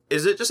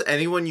is it just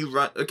anyone you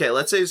run... Okay,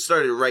 let's say it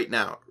started right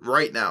now.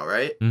 Right now,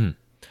 right? Mm.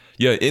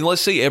 Yeah, and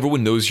let's say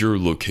everyone knows your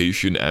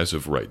location as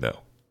of right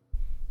now.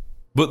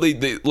 But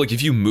they like,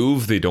 if you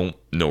move, they don't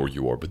know where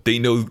you are. But they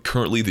know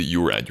currently that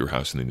you are at your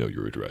house, and they know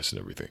your address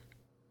and everything.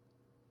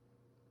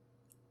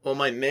 Well,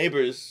 my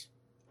neighbors...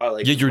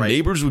 Yeah, your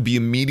neighbors would be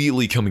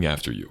immediately coming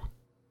after you.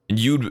 And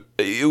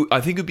I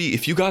think it'd be,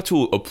 if you got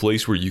to a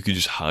place where you could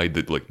just hide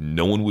that, like,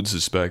 no one would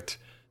suspect,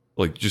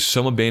 like, just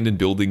some abandoned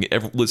building,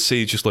 let's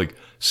say it's just, like,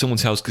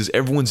 someone's house, because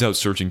everyone's out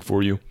searching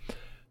for you.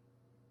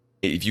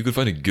 If you could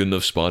find a good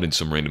enough spot in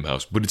some random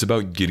house, but it's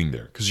about getting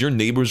there, because your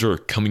neighbors are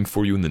coming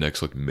for you in the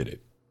next, like,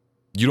 minute.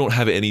 You don't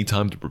have any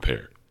time to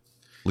prepare.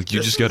 Like,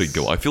 you just gotta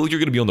go. I feel like you're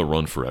gonna be on the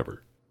run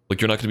forever. Like,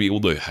 you're not gonna be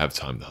able to have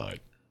time to hide.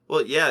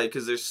 Well, yeah,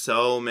 because there's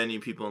so many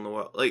people in the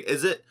world. Like,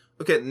 is it...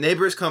 Okay,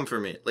 neighbors come for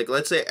me. Like,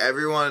 let's say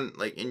everyone,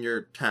 like, in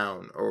your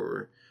town,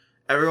 or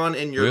Everyone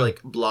in your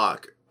like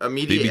block,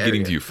 immediate they'd be getting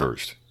area, to you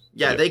first.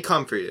 Yeah, they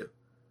come for you.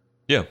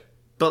 Yeah.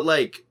 But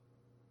like,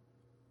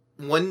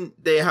 when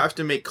they have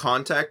to make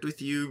contact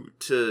with you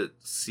to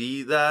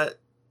see that,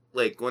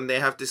 like when they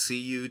have to see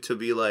you to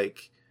be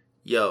like,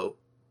 yo,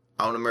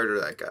 I want to murder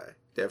that guy.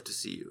 They have to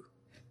see you.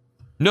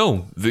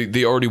 No,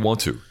 they already want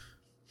to.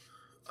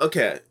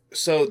 Okay,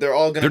 so they're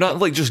all gonna... They're not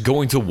like just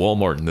going to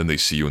Walmart and then they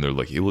see you and they're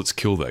like, hey, let's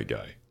kill that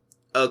guy.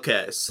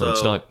 Okay, so... No,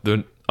 it's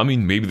not... I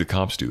mean, maybe the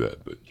cops do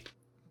that, but...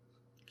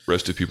 the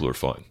rest of people are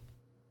fine.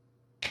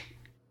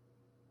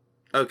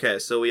 Okay,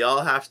 so we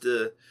all have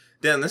to...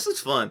 Damn, this is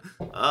fun.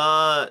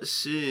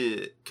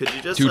 Shit. Could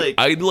you just, Dude,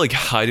 I'd, like,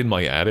 hide in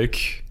my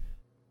attic.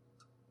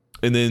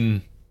 And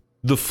then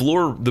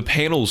the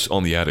panels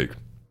on the attic,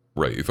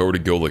 right, if I were to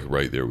go, like,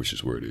 right there, which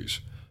is where it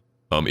is,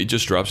 it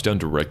just drops down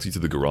directly to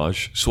the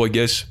garage. So I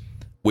guess,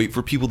 wait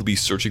for people to be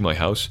searching my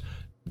house,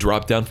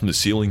 drop down from the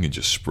ceiling and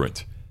just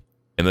sprint.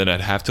 And then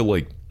I'd have to,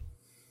 like,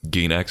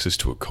 gain access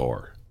to a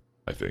car,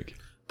 I think.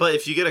 But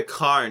if you get a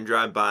car and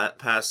drive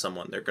past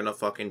someone, they're gonna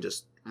fucking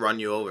just run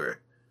you over.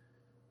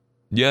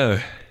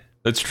 Yeah,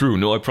 that's true.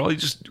 No, I'd probably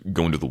just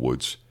go into the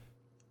woods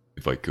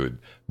if I could.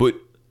 But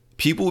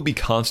people would be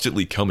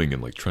constantly coming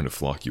and like trying to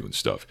flock you and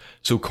stuff.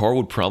 So car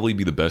would probably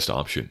be the best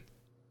option.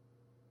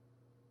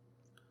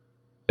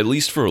 At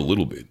least for a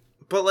little bit.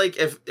 But like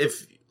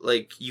if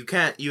like you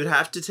can't, you'd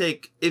have to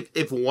take,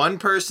 if one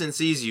person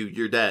sees you,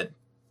 you're dead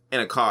in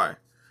a car.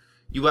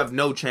 You have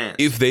no chance.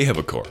 If they have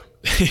a car.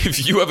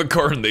 If you have a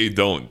car and they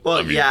don't. Well,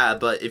 I mean, yeah,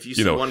 but if you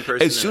see one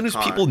person as soon as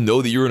people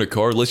know that you're in a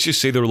car, let's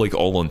just say they're like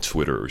all on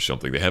Twitter or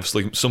something. They have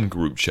like some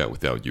group chat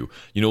without you.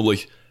 You know,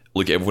 like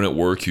everyone at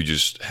work who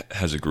just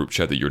has a group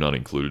chat that you're not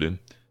included in.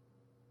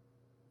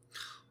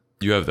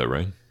 You have that,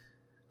 right?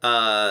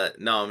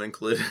 No, I'm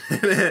included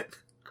in it.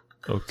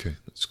 Okay,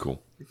 that's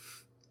cool.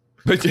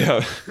 But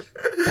yeah,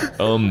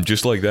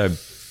 just like that,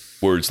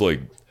 where it's like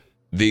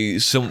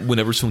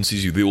whenever someone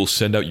sees you, they will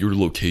send out your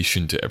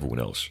location to everyone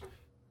else.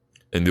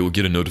 And they will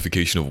get a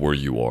notification of where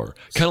you are.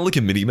 Kind of like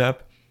a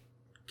mini-map.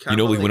 You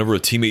know, like whenever a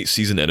teammate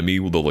sees an enemy,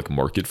 they'll like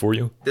mark it for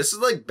you. This is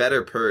like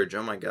better Purge.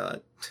 Oh my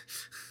god.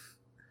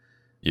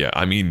 Yeah,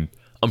 I mean,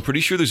 I'm pretty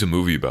sure there's a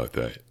movie about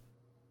that.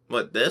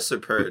 What, this or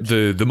Purge?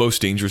 The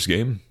Most Dangerous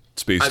Game?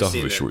 It's based off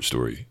of a short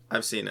story.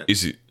 I've seen it.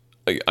 Is it?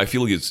 I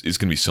feel like it's going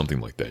to be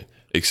something like that.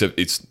 Except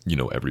it's,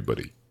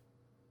 everybody.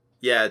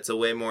 Yeah, it's a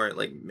way more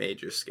like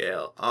major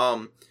scale.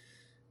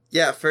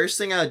 Yeah, first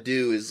thing I'd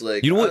do is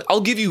like... You know what? I'll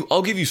give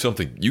you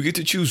something. You get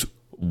to choose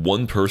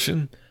one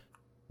person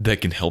that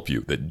can help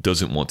you, that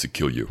doesn't want to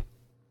kill you.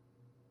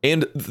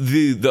 And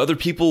the other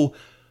people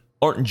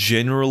aren't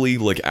generally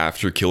like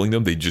after killing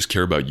them, they just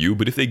care about you,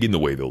 but if they get in the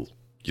way, they'll,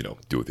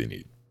 do what they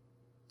need.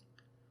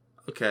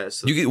 Okay,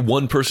 so... You get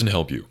one person to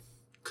help you.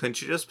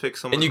 Couldn't you just pick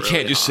someone And you really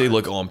can't just hot? say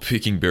like, oh, I'm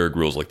picking Bear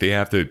Grylls. Like, you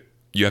have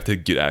to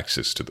get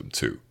access to them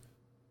too.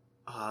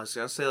 I was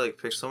gonna say like,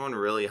 pick someone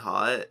really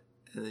hot,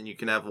 and then you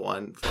can have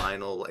one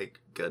final,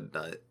 like, good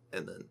nut,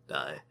 and then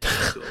die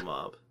to a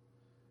mob.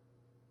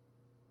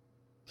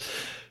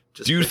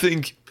 Just do you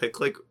think... Pick,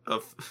 like, a...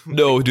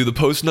 No, do the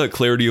post-nut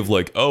clarity of,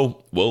 like,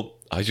 oh, well,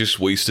 I just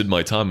wasted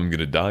my time, I'm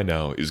gonna die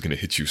now, is gonna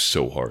hit you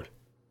so hard.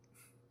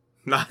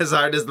 Not as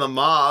hard as the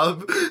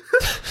mob.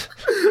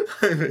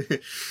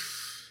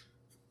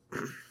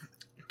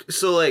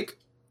 So, like,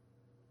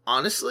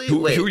 honestly...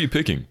 Who are you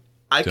picking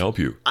to help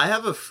you? I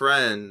have a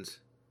friend...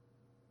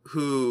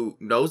 who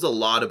knows a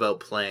lot about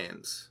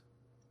planes.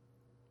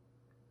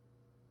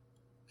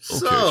 Okay,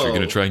 so you're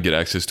gonna try and get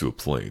access to a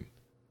plane.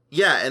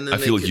 Yeah, and then I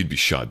feel like you'd be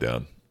shot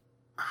down.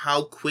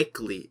 How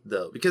quickly,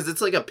 though? Because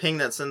it's like a ping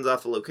that sends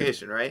off a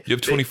location, right? You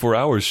have 24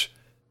 hours.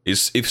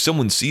 If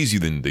someone sees you,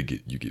 then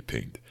you get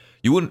pinged.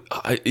 You wouldn't.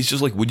 It's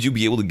just like, would you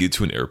be able to get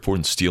to an airport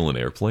and steal an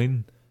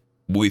airplane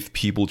with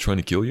people trying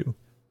to kill you?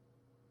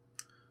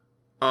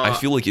 I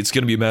feel like it's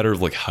gonna be a matter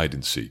of like hide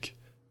and seek.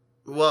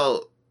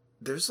 Well,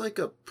 there's like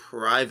a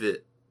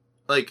private,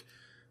 like,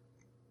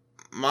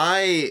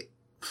 my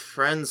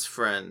friend's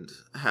friend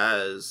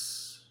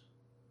has,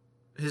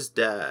 his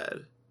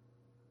dad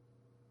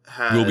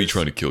has... Will be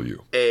trying to kill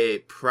you. A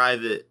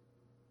private,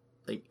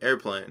 like,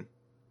 airplane,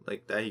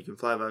 like, that he can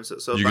fly by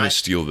himself. So you're gonna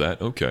steal that?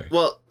 Okay.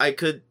 Well, I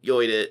could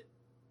yoid it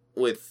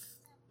with,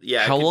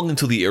 yeah. How long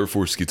until the Air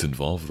Force gets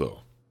involved, though?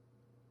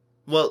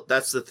 Well,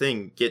 that's the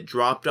thing. Get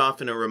dropped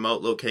off in a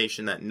remote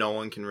location that no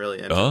one can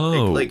really enter.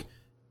 Oh.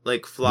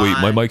 Like fly.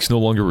 Wait, my mic's no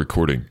longer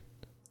recording.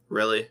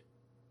 Really?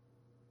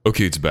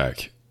 Okay, it's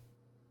back.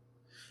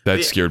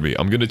 That scared me.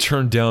 I'm gonna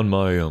turn down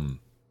my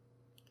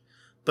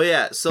But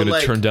yeah, so gonna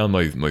like turn down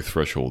my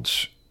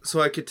thresholds. So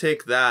I could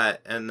take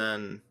that and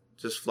then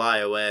just fly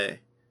away,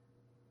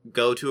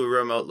 go to a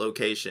remote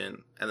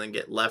location, and then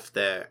get left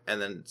there,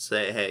 and then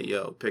say, "Hey,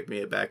 yo, pick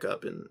me back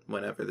up, and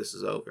whenever this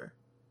is over."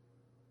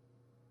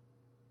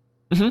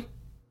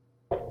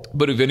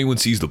 But if anyone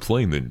sees the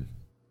plane, then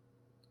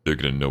they're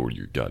gonna know where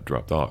you got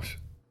dropped off.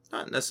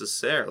 Not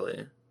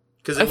necessarily,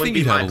 because I think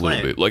you'd have a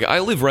little bit. Like, I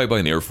live right by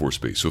an Air Force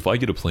base, so if I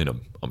get a plane,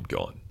 I'm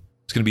gone.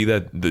 It's gonna be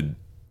the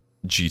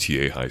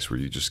GTA heist where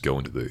you just go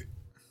into the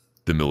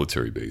the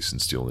military base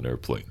and steal an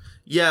airplane.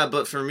 Yeah,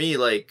 but for me,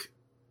 like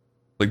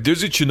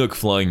there's a Chinook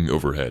flying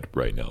overhead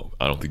right now.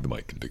 I don't think the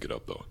mic can pick it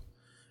up though.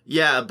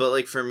 Yeah, but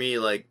like for me,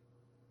 like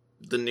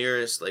the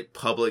nearest like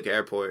public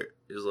airport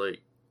is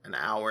like an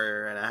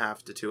hour and a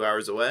half to 2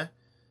 hours away,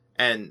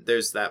 and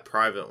there's that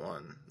private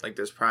one. Like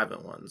there's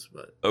private ones,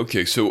 but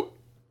okay. So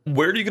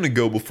where are you gonna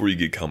go before you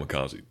get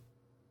kamikaze?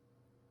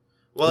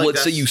 Well, like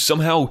let's say you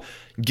somehow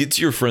get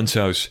to your friend's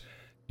house,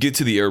 get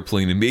to the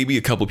airplane, and maybe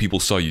a couple people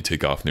saw you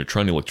take off and they're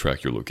trying to like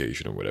track your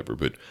location or whatever.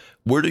 But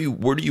where do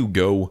you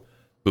go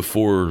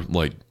before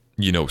like,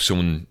 you know,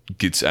 someone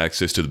gets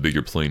access to the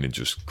bigger plane and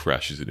just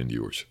crashes it into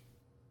yours?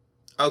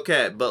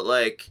 Okay, but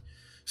like,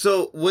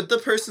 so would the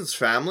person's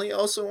family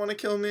also want to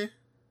kill me?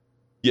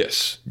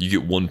 Yes, you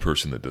get one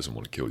person that doesn't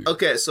want to kill you.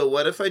 Okay, so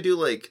what if I do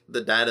like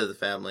the dad of the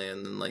family,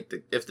 and then like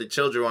if the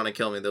children want to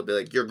kill me, they'll be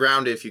like, "You're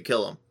grounded if you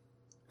kill them,"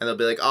 and they'll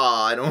be like,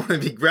 "Oh, I don't want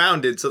to be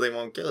grounded, so they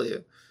won't kill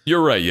you."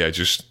 You're right. Yeah,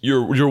 just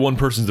you're one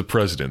person's the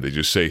president. They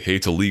just say, "Hey,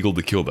 it's illegal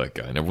to kill that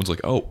guy," and everyone's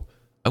like, "Oh,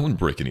 I wouldn't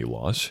break any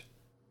laws."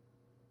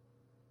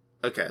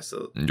 Okay,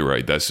 so you're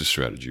right. That's the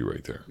strategy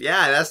right there.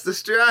 Yeah, that's the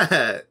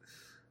strat.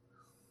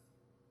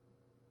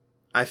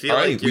 I feel all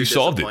right, like you're we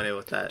solved disappointed it.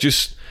 with that.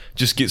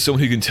 Just get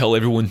someone who can tell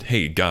everyone,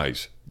 "Hey,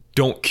 guys,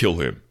 don't kill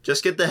him."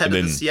 Just get the head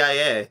of the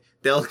CIA.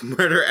 They'll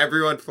murder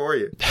everyone for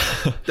you.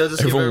 They'll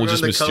just everyone will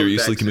just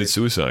mysteriously commit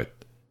suicide.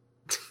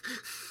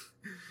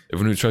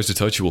 Everyone who tries to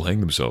touch you will hang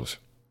themselves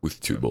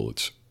with 2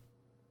 bullets.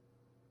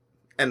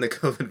 And the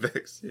COVID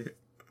vaccine.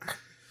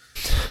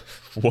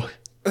 What?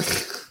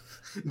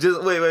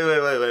 Just wait.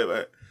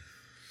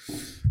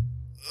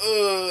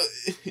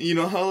 You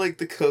know how like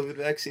the COVID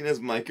vaccine has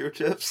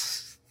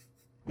microchips?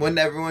 Wouldn't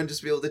everyone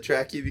just be able to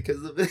track you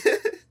because of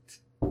it?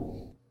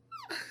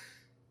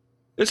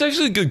 It's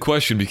actually a good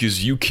question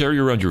because you carry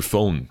around your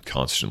phone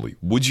constantly.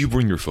 Would you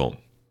bring your phone?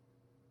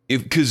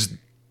 Because,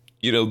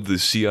 you know, the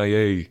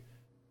CIA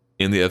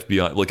and the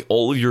FBI, like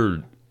all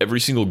of every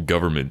single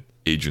government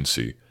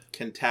agency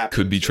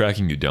could be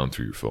tracking you down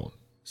through your phone.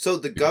 So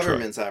the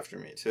government's after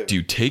me too. Do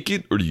you take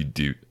it or do you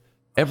do?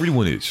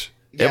 Everyone is.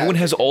 Yeah, everyone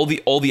has all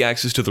the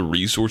access to the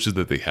resources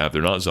that they have.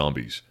 They're not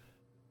zombies.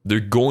 They're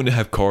going to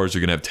have cars. They're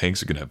going to have tanks.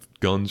 They're going to have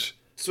guns.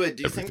 So wait,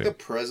 do you think the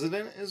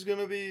president is going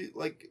to be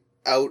like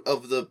out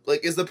of the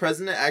like? Is the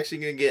president actually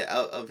going to get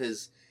out of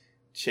his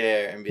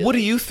chair and be? What do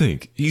you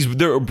think?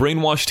 They're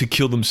brainwashed to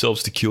kill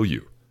themselves to kill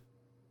you.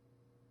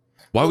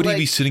 Why would he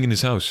be sitting in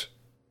his house?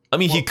 I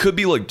mean, he could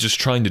be like just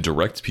trying to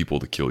direct people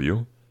to kill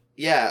you.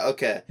 Yeah.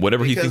 Okay.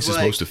 Whatever he thinks is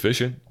most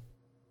efficient.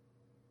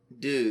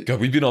 Dude. God,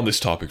 we've been on this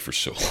topic for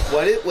so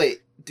long.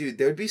 Wait, dude,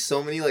 there'd be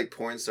so many like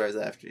porn stars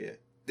after you.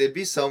 There'd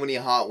be so many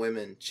hot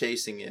women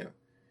chasing you.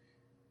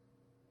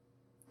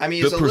 I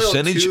mean, it's the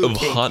percentage of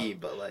kinky,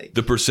 but like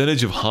the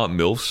percentage of hot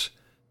MILFs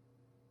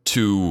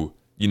to,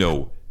 you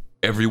know,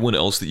 everyone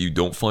else that you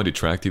don't find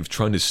attractive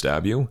trying to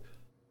stab you.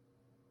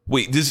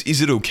 Wait,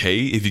 is it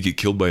okay if you get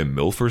killed by a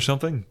MILF or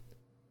something?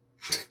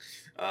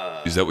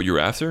 Is that what you're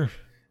after?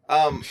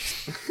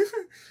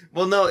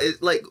 Well, no,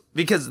 it like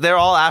because they're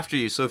all after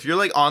you. So if you're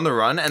like on the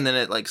run and then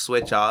it like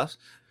switch off,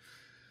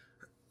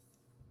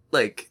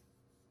 like,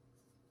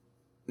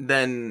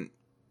 then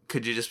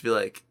could you just be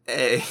like,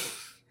 "Hey,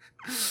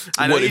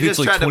 I know what you if it's just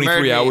like tried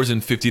 23 hours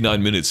and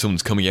 59 minutes?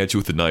 Someone's coming at you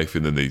with a knife,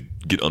 and then they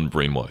get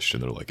unbrainwashed,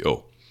 and they're like,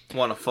 "Oh,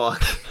 wanna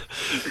fuck?"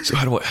 So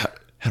how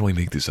do I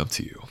make this up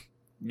to you?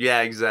 Yeah,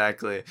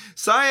 exactly.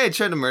 Sorry, I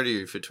tried to murder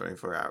you for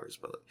 24 hours,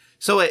 but like,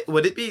 so wait,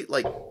 would it be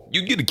like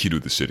you get a key to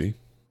the city?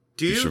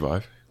 Do you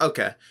survive?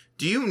 Okay.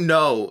 Do you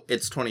know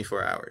it's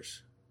 24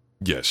 hours?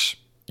 Yes.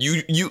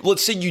 You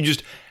let's say you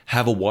just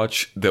have a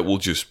watch that will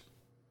just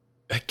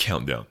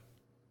count down.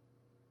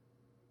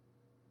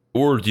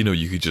 Or, you know,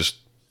 you could just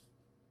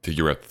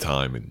figure out the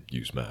time and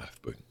use math,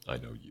 but I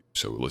know you.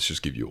 So let's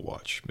just give you a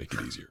watch, make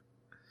it easier.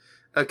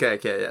 Okay,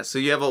 yeah. So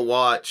you have a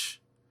watch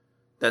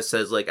that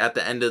says like at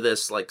the end of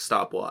this like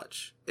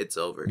stopwatch, it's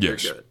over.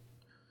 Yes. You're good.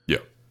 Yeah.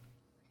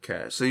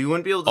 Okay. So you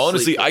wouldn't be able to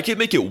honestly, sleep. I could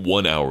make it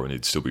 1 hour and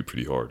it'd still be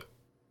pretty hard.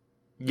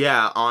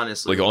 Yeah,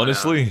 honestly. Like,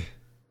 honestly.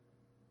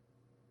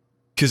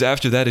 Because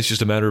after that, it's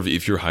just a matter of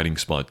if your hiding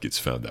spot gets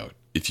found out.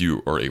 If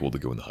you are able to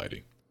go into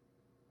hiding.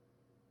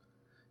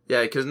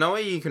 Yeah, because no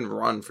way you can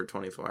run for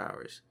 24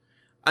 hours.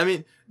 I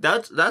mean,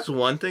 that's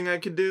one thing I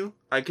could do.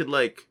 I could,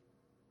 like...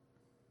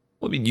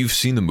 Well, I mean, you've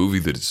seen the movie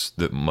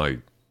that my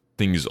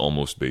thing is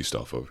almost based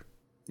off of.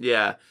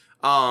 Yeah.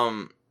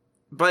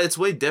 But it's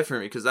way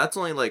different because that's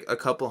only, like, a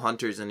couple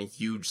hunters in a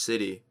huge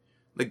city.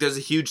 Like, there's a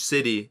huge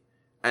city...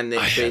 And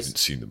I haven't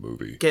seen the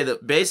movie. Okay,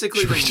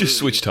 basically... Should we just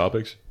switch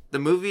topics? The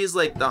movie is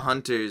like the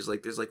hunters,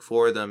 like there's like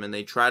 4 of them, and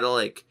they try to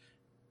like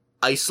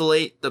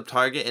isolate the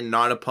target in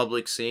not a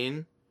public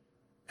scene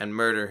and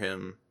murder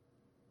him.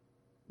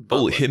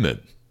 Oh,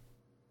 hitmen.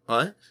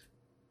 What?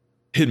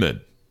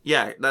 Hitmen.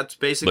 Yeah, that's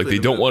basically... Like, they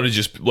don't want to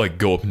just, like,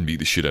 go up and beat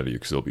the shit out of you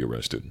because they'll be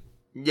arrested.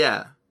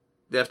 Yeah.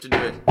 They have to do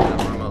it in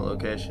a remote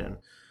location.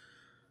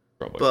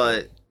 Probably.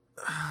 But,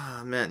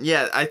 oh, man,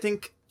 yeah, I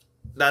think...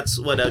 That's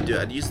what I'd do.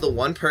 I'd use the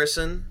one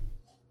person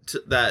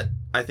that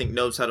I think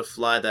knows how to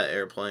fly that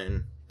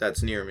airplane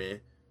that's near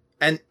me.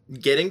 And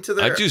getting to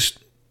there...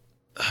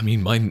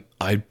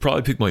 I'd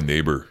probably pick my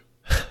neighbor.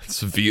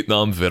 It's a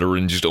Vietnam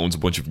veteran, just owns a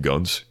bunch of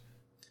guns.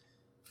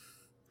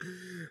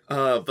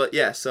 But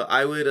yeah, so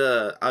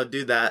I'd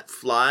do that.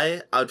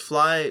 I'd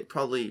fly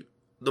probably...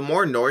 The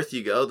more north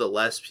you go, the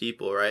less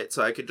people, right?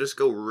 So I could just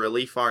go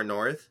really far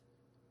north.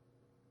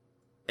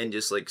 And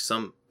just, like,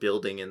 some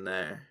building in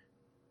there.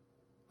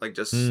 Like,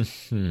 just...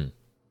 Mm-hmm.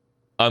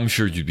 I'm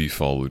sure you'd be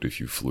followed if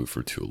you flew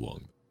for too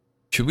long.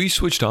 Should we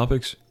switch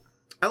topics?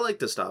 I like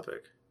this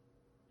topic.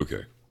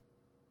 Okay.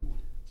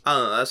 I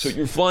don't know, that's... So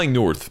you're flying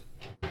north.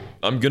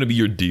 I'm gonna be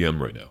your DM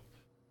right now.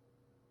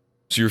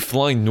 So you're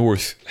flying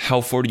north.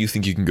 How far do you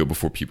think you can go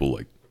before people,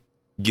 like,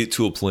 get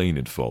to a plane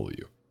and follow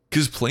you?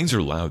 Because planes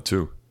are loud,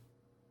 too.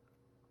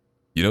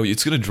 You know,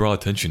 it's gonna draw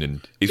attention,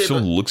 and if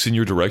someone looks in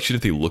your direction,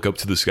 if they look up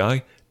to the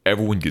sky,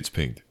 everyone gets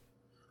pinged.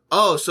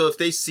 Oh, so if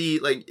they see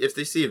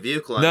a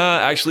vehicle...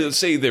 Actually, let's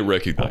say they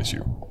recognize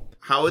you.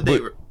 How would they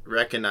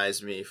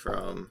recognize me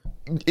from...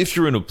 If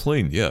you're in a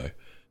plane, yeah.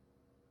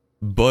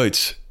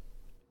 But,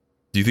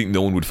 do you think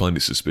no one would find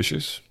it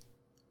suspicious?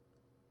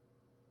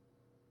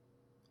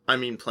 I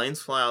mean,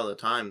 planes fly all the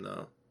time,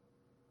 though.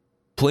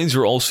 Planes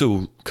are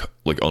also,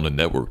 like, on a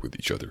network with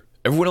each other.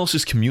 Everyone else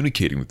is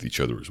communicating with each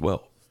other as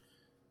well.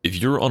 If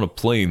you're on a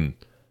plane,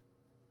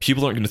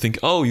 people aren't going to think,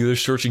 oh, they're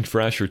searching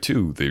for Asher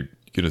too. They're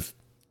going to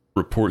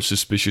report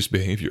suspicious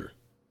behavior.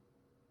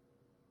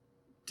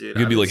 Dude, you're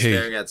going to be like,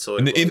 hey,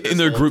 in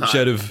their group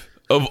chat of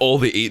all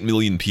the 8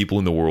 million people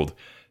in the world,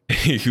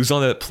 hey, who's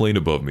on that plane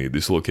above me at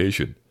this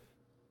location?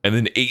 And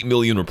then 8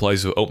 million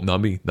replies, oh,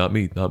 not me,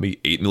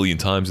 8 million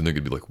times, and they're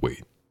going to be like,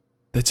 wait,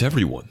 that's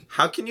everyone.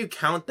 How can you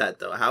count that,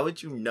 though? How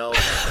would you know?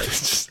 Like,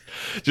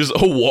 just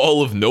a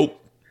wall of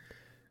nope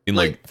in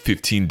like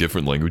 15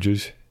 different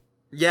languages.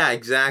 Yeah,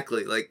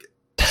 exactly. Like,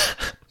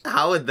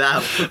 how would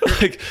that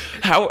work?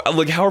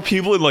 How are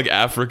people in like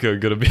Africa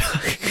gonna be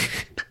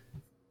like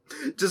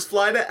just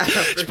fly to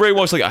Africa? Spray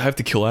Watch like I have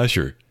to kill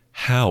Asher.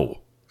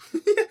 How?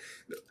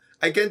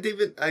 I can't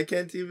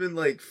even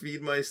like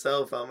feed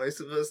myself. How am I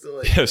supposed to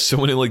like? Yeah,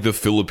 someone in like the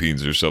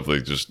Philippines or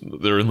something. Just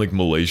they're in like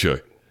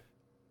Malaysia.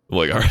 I'm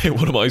like, all right,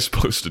 what am I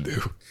supposed to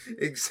do?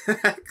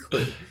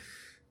 Exactly.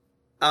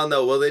 I don't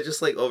know. Will they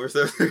just like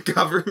overthrow their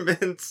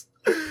governments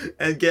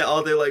and get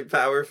all their like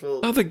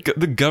powerful? Oh,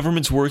 the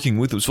government's working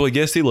with them, so I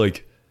guess they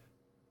like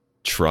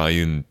try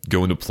and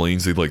go into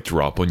planes. They like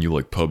drop on you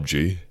like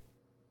PUBG.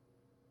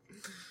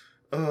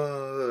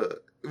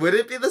 Would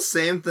it be the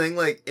same thing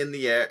like in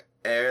the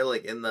air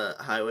like in the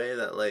highway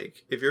that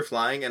like if you're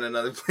flying and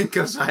another plane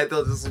goes by,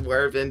 they'll just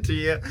swerve into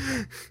you?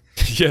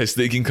 Yes,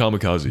 they can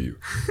kamikaze you.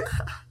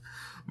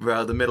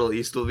 Bro, the Middle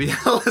East will be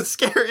hella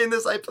scary in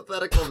this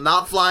hypothetical.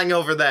 Not flying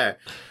over there.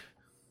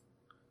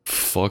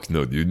 Fuck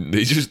no, dude.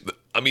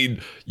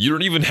 You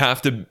don't even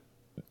have to...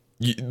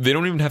 they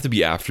don't even have to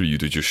be after you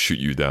to just shoot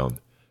you down.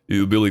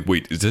 It'll be like,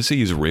 wait, does that say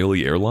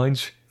Israeli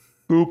Airlines?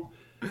 Boop.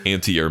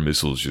 Anti-air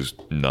missiles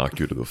just knock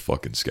you to the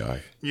fucking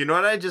sky. You know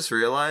what I just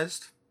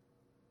realized?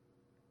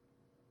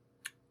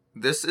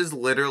 This is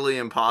literally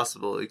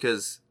impossible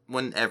because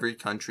wouldn't every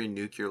country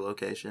nuke your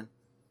location?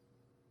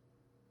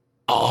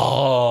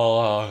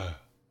 Oh,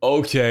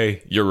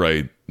 okay. You're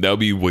right. That would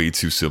be way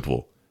too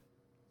simple.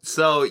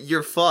 So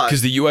you're fucked.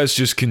 Because the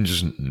U.S. can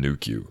just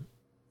nuke you.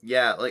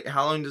 Yeah, like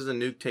how long does a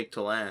nuke take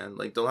to land?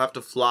 Like they'll have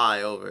to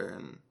fly over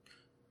and...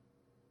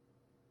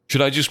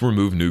 Should I just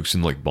remove nukes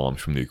and like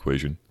bombs from the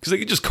equation? Because they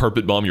could just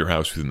carpet bomb your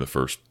house within the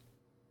first,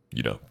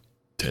 10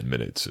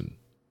 minutes. And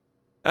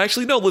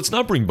actually, no, let's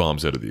not bring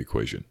bombs out of the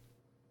equation.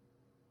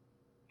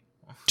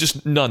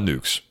 Just not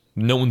nukes.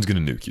 No one's gonna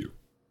nuke you.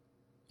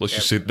 Let's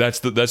just say that's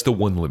the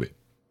one limit.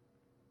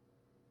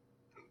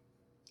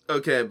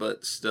 Okay,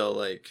 but still,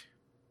 like...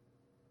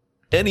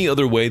 Any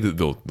other way that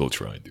they'll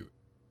try and do it.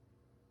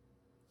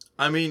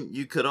 I mean,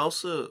 you could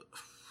also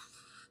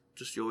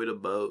just join a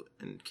boat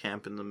and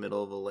camp in the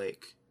middle of a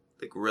lake.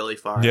 Like, really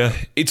far Yeah,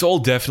 out. It's all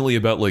definitely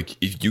about, like,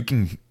 if you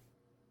can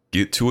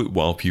get to it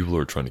while people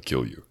are trying to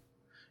kill you.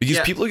 Because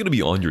people are going to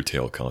be on your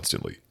tail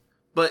constantly.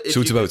 But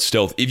so it's about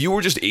stealth. If you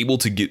were just able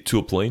to get to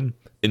a plane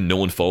and no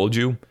one followed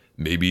you,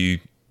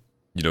 maybe...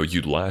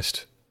 you'd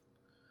last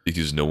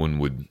because no one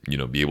would,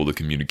 be able to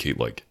communicate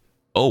like,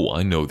 oh,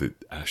 I know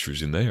that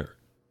Asher's in there.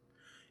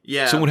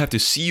 Yeah. Someone would have to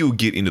see you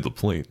get into the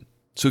plane.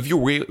 So if you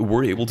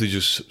were able to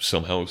just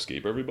somehow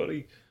escape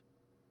everybody.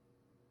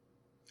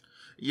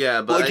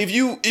 Yeah, but... Like if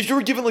you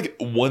were given like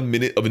 1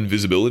 minute of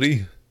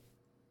invisibility,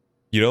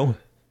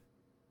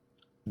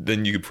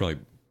 then you could probably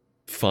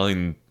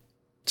find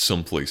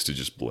some place to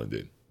just blend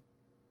in.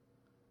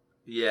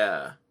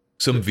 Yeah.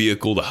 Some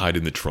vehicle to hide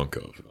in the trunk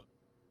of.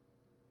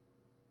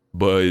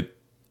 But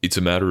it's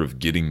a matter of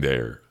getting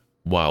there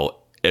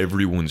while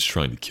everyone's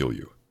trying to kill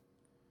you.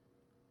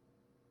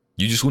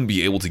 You just wouldn't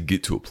be able to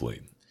get to a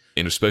plane.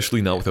 And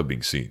especially not without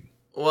being seen.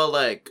 Well,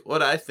 like,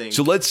 what I think...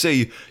 So let's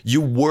say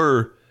you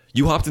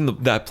hopped in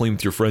that plane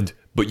with your friend,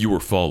 but you were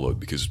followed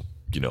because,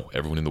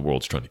 everyone in the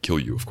world's trying to kill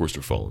you. Of course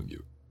they're following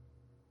you.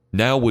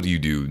 Now what do you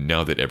do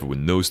now that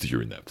everyone knows that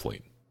you're in that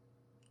plane?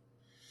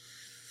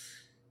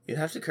 You'd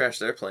have to crash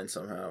their plane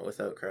somehow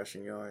without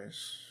crashing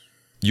yours.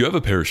 You have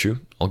a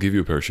parachute. I'll give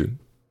you a parachute.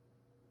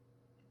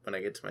 When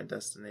I get to my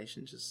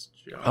destination, just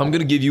jump. I'm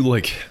gonna give you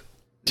like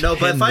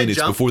 10 minutes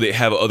jump, before they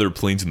have other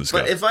planes in the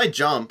sky. But if I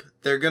jump,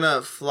 they're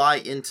gonna fly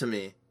into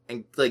me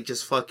and like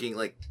just fucking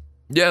like.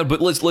 Yeah,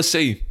 but let's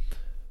say,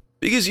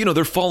 because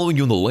they're following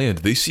you on the land.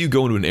 They see you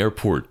go into an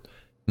airport,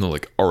 and they're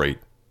like, "All right,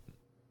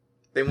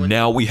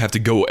 now we have to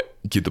go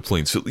get the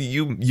plane." So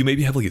you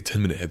maybe have like a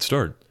 10-minute head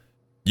start.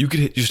 You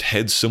could just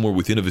head somewhere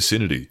within a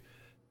vicinity,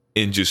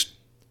 and just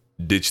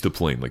ditch the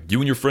plane. Like you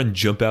and your friend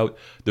jump out,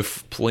 the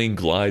plane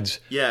glides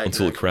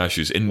until it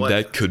crashes, and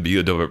that could be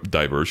a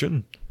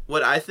diversion.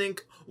 What I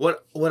think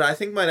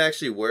might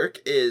actually work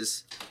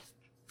is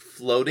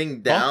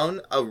floating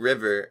down a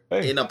river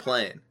in a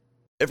plane.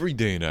 Every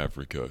day in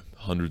Africa,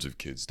 hundreds of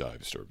kids die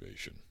of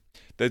starvation.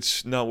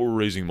 That's not what we're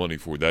raising money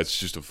for. That's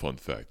just a fun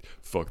fact.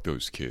 Fuck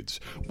those kids.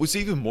 What's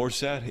even more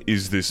sad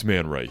is this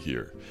man right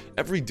here.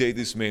 Every day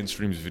this man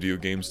streams video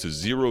games to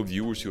 0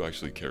 viewers who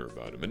actually care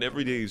about him. And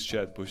every day his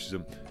chat pushes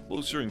him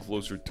closer and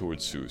closer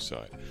towards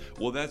suicide.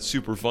 Well, that's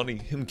super funny.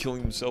 Him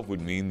killing himself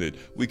would mean that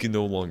we can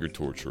no longer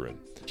torture him.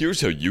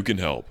 Here's how you can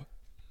help.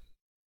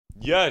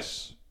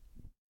 Yes.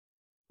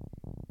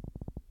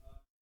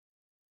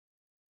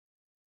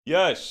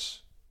 Yes.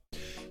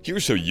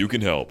 Here's how you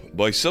can help.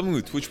 By subbing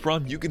with Twitch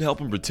Prime, you can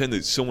help him pretend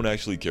that someone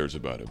actually cares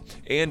about him.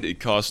 And it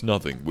costs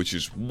nothing, which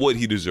is what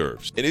he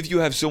deserves. And if you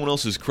have someone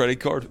else's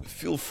credit card,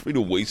 feel free to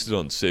waste it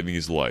on saving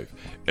his life.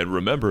 And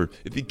remember,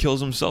 if he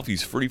kills himself,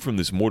 he's free from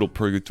this mortal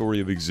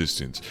purgatory of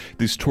existence.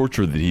 This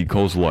torture that he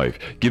calls life,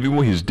 giving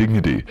away his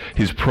dignity,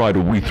 his pride,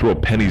 when we throw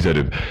pennies at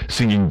him,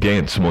 singing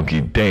 "Dance, Monkey,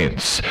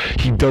 Dance."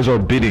 He does our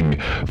bidding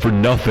for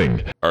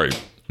nothing.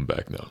 Alright, I'm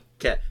back now.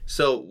 Okay,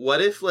 so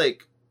what if,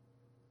 like,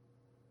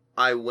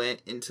 I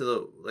went into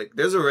the,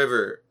 there's a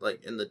river,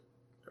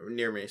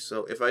 near me,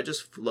 so if I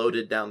just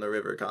floated down the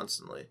river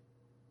constantly.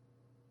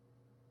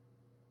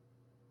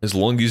 As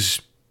long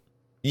as,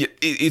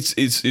 it's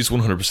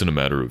 100% a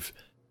matter of,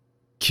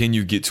 can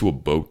you get to a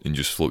boat and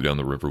just float down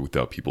the river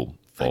without people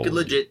following I could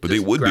legit you? But they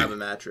would grab a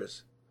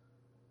mattress.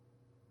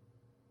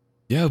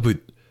 Yeah, but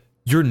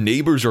your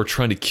neighbors are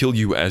trying to kill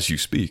you as you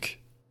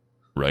speak,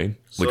 right?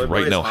 So like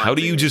right now, how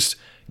do you just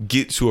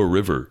get to a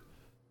river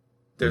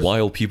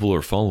while people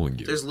are following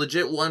you? There's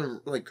legit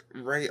one,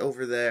 right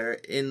over there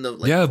in the,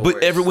 yeah, forest.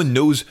 But everyone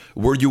knows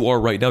where you are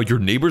right now. Your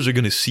neighbors are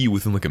going to see you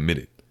within, a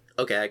minute.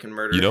 Okay, I can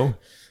murder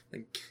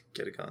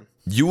get a gun.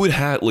 You would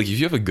have, if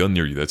you have a gun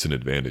near you, that's an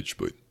advantage,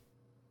 but...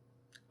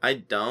 I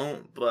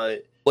don't,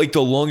 but...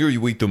 the longer you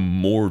wait, the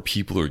more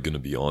people are going to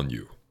be on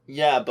you.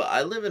 Yeah, but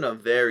I live in a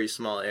very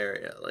small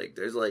area.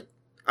 There's,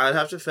 I'd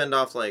have to fend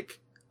off,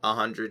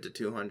 100 to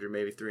 200,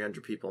 maybe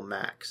 300 people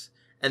max.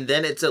 And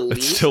then it's at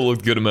least... That's still a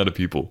good amount of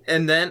people.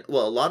 And then, a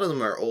lot of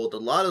them are old. A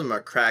lot of them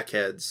are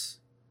crackheads.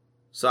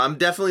 So I'm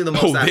definitely the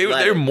most athletic.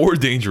 They're more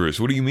dangerous.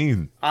 What do you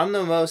mean? I'm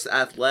the most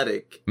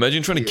athletic.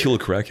 Imagine trying to kill a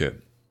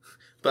crackhead.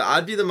 But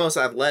I'd be the most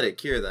athletic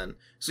here then.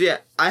 So yeah,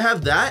 I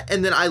have that,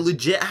 and then I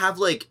legit have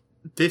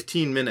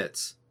 15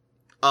 minutes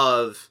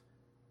of...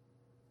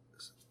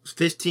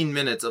 15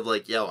 minutes of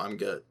yo, I'm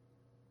good.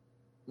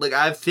 I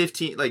have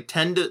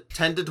 10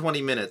 to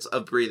 20 minutes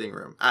of breathing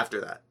room after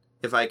that.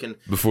 If I can...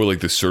 Before,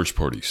 the search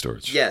party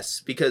starts.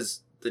 Yes,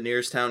 because the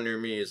nearest town near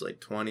me is,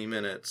 20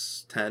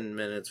 minutes, 10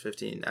 minutes,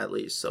 15 at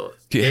least, so...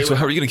 Okay, so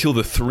how are you going to kill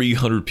the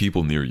 300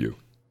 people near you?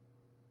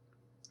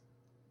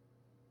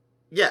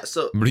 Yeah,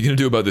 so... What are you going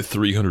to do about the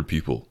 300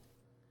 people?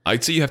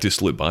 I'd say you have to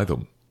slip by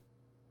them.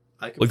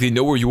 They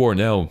know where you are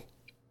now.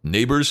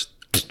 Neighbors,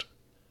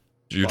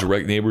 your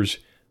direct neighbors,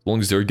 as long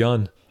as they're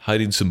gone,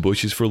 hide in some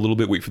bushes for a little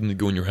bit, wait for them to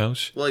go in your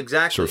house. Well,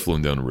 exactly. Start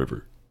floating down a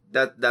river.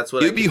 That's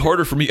what it'd be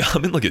harder for me.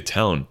 I'm in a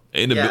town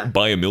and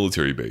by a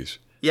military base.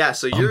 Yeah,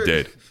 so I'm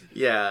dead.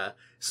 Yeah.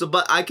 So,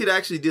 but I could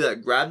actually do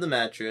that. Grab the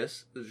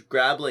mattress. Just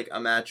grab a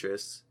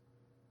mattress.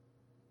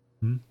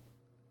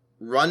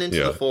 Run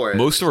into the forest.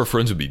 Most of our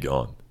friends would be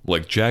gone.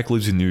 Jack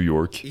lives in New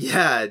York.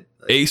 Yeah.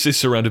 Ace is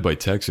surrounded by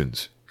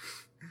Texans.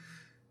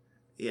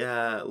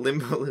 Yeah,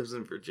 Limbo lives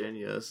in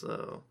Virginia,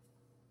 so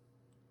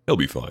he'll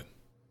be fine.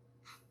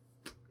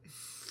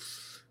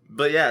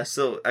 But yeah,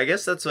 so I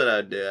guess that's what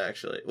I'd do,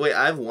 actually. Wait,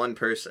 I have one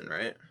person,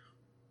 right?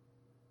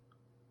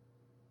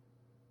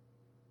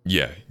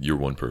 Yeah, you're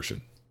one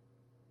person.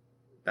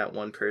 That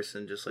one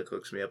person just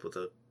hooks me up with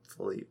a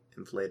fully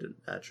inflated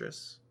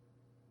mattress.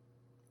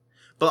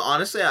 But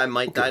honestly, I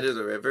might die to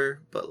the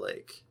river, but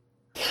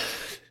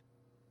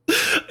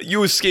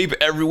You escape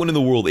everyone in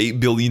the world,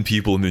 8 billion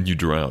people, and then you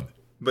drown.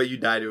 But you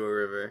die to a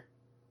river.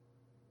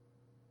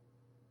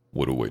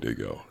 What a way to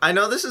go. I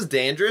know this is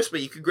dangerous, but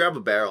you could grab a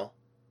barrel.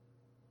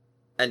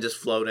 And just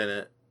float in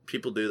it.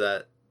 People do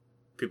that.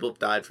 People have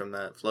died from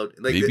that. Float.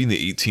 Maybe in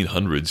the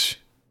 1800s.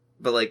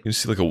 But you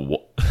see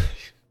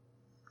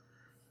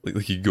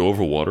you go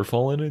over a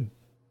waterfall in it?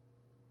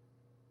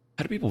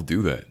 How do people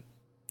do that?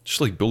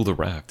 Just build a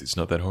raft. It's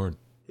not that hard.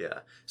 Yeah.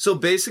 So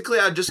basically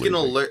I'd just get an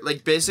alert.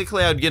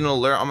 Basically I'd get an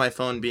alert on my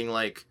phone being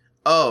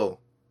oh,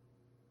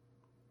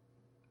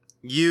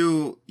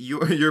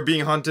 You're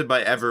being hunted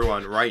by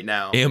everyone right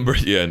now.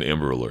 An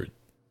Amber Alert.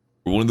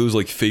 Or one of those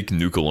like fake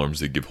nuke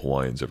alarms they give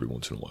Hawaiians every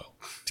once in a while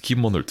to keep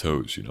them on their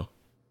toes, you know?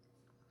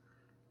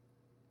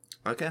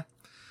 Okay.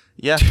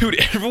 Yeah. Dude,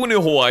 everyone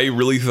in Hawaii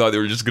really thought they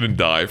were just gonna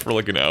die for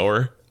like an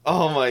hour.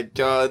 Oh my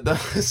god, that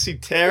must be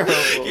terrible.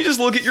 You just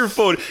look at your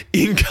phone,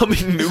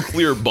 incoming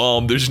nuclear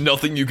bomb. There's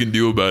nothing you can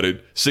do about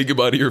it. Say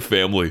goodbye to your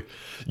family.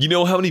 You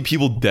know how many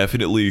people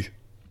definitely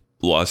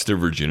lost their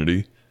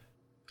virginity?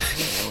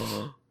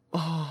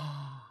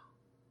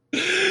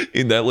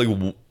 In that, like,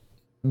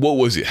 what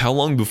was it? How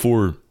long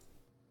before?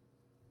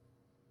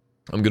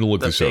 I'm gonna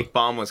look this up. The fake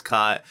bomb was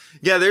caught.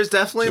 Yeah, there's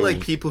definitely like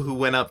people who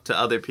went up to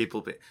other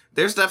people.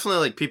 There's definitely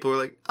like people who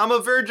are like, I'm a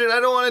virgin, I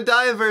don't want to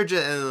die a virgin.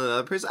 And the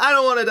other person, I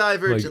don't want to die a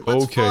virgin. Like,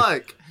 let's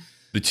fuck.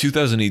 The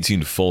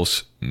 2018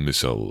 false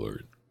missile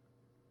alert.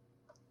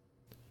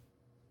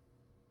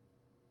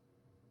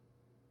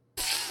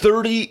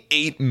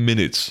 38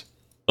 minutes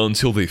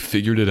until they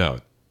figured it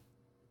out.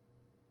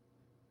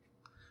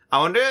 I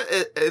wonder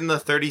in the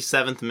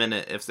 37th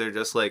minute if they're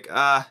just like,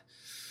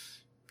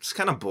 it's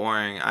kind of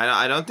boring.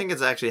 I don't think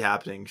it's actually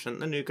happening.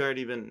 Shouldn't the nuke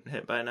already been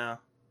hit by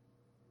now?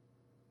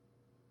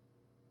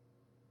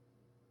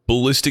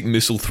 Ballistic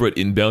missile threat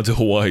inbound to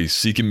Hawaii.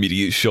 Seek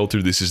immediate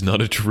shelter. This is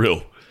not a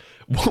drill.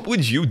 What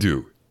would you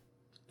do?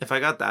 If I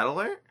got that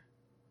alert?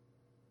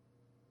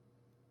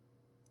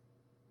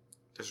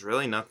 There's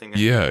really nothing.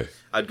 Yeah.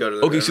 I'd go to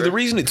the river. So the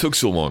reason it took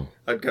so long.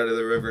 I'd go to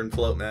the river and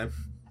float, man.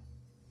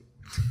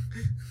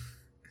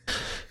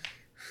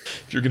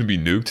 If you're going to be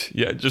nuked,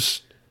 yeah,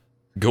 just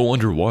go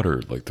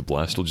underwater. Like, the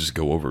blast will just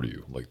go over to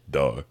you. Like,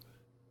 duh.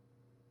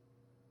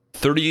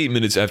 38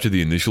 minutes after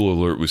the initial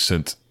alert was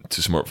sent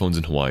to smartphones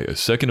in Hawaii, a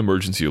second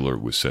emergency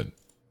alert was sent,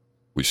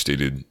 which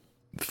stated,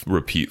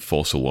 repeat,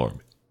 false alarm.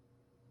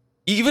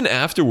 Even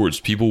afterwards,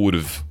 people would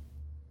have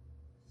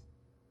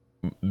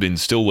been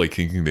still, like,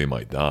 thinking they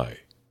might die.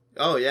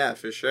 Oh, yeah,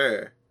 for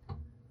sure.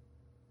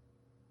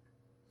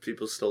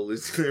 People still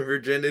losing their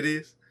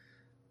virginities.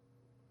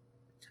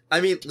 I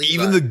mean,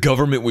 even the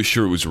government was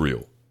sure it was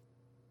real.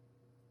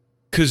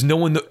 Because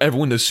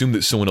everyone assumed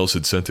that someone else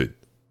had sent it.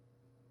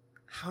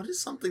 How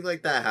does something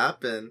like that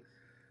happen?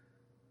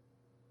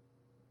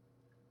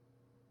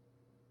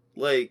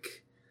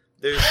 Like,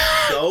 there's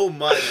so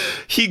much.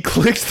 He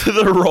clicked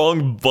the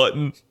wrong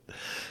button.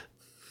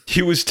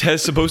 He was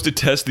supposed to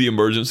test the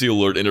emergency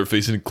alert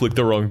interface and clicked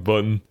the wrong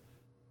button.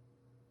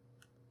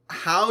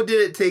 How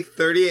did it take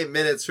 38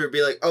 minutes for it to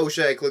be like, oh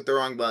shit, I clicked the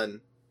wrong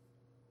button?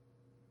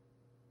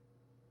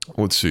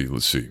 Let's see.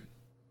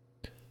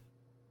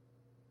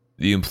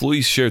 The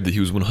employee shared that he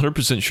was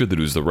 100% sure that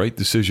it was the right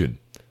decision.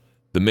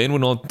 The man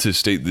went on to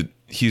state that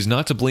he is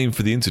not to blame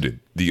for the incident.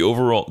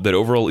 Overall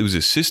it was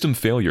a system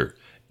failure,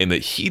 and that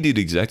he did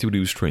exactly what he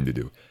was trained to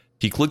do.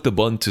 He clicked the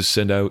button to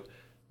send out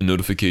a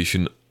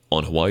notification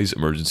on Hawaii's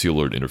emergency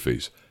alert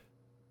interface,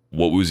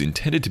 what was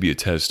intended to be a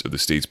test of the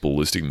state's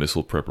ballistic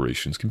missile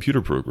preparations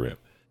computer program.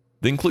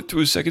 Then clicked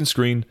to a second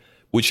screen,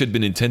 which had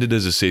been intended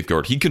as a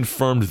safeguard. He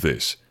confirmed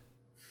this.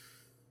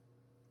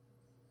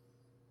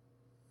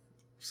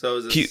 So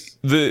is this...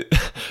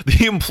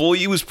 the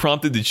employee was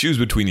prompted to choose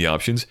between the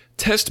options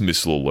test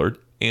missile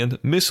alert and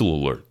missile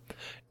alert,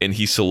 and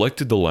he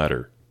selected the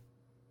latter.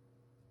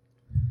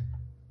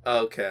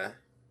 Okay.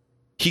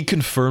 He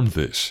confirmed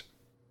this.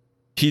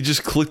 He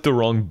just clicked the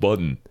wrong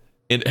button,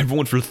 and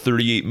everyone for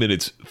 38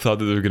 minutes thought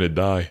that they were gonna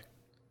die.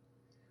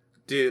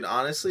 Dude,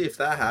 honestly, if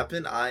that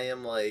happened,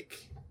 I'm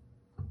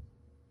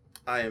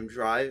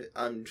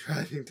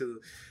driving to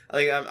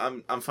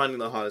I'm finding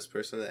the hottest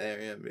person in the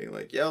area and being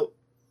like, yo,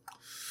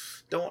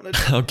 don't want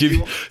to. I'll give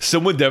you.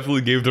 Someone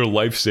definitely gave their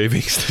life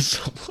savings to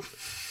someone.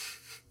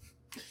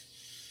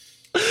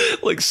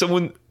 Like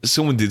someone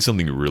did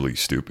something really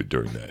stupid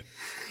during that.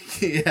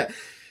 Yeah,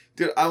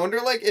 dude. I wonder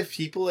like if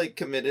people like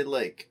committed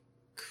like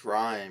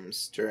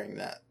crimes during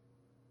that.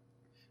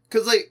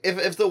 Cause like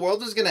if the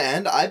world is gonna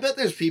end, I bet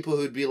there's people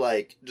who'd be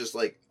like just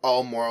like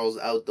all morals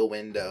out the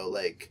window,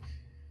 like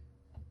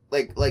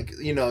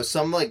you know,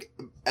 some like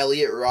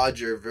Elliot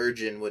Rodger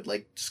virgin would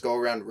like just go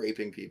around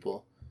raping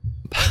people.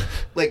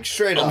 Like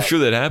straight up. I'm sure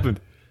that happened.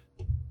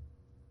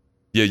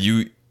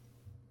 Yeah,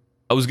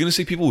 I was gonna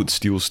say people would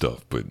steal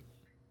stuff, but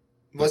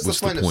what's the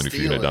point if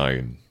you're gonna die?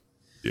 And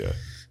yeah.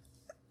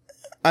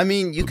 I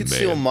mean, you could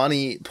steal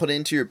money, put it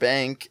into your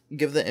bank,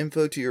 give the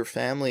info to your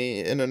family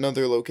in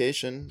another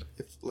location.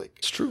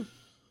 It's true.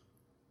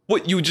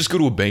 What, you would just go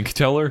to a bank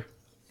teller?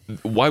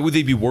 Why would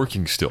they be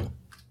working still?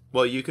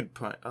 Well, you could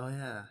you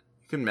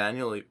can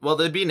manually. Well,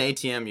 there'd be an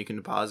ATM, you can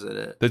deposit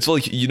it. That's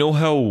like, you know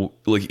how,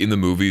 like, in the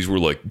movies we're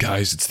like,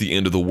 guys, it's the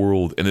end of the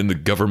world, and then the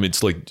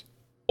government's like,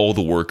 all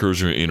the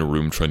workers are in a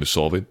room trying to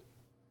solve it?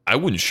 I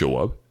wouldn't show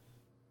up.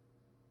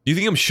 Do you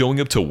think I'm showing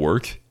up to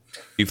work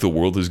if the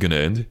world is gonna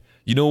end?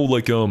 You know,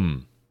 like,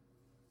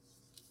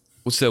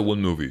 what's that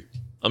one movie?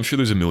 I'm sure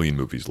there's a million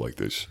movies like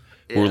this.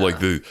 Yeah. Where, like,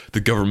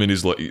 the government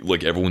is,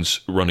 like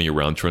everyone's running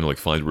around trying to, like,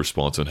 find a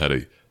response on how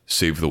to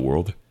save the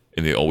world.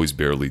 And they always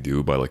barely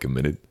do by, like, a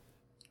minute.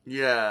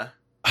 Yeah.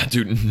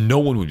 Dude, no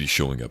one would be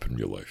showing up in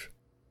real life.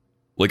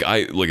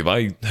 Like if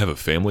I have a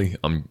family,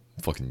 I'm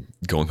fucking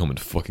going home and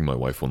fucking my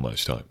wife one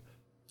last time.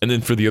 And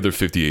then for the other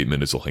 58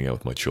 minutes, I'll hang out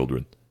with my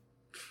children.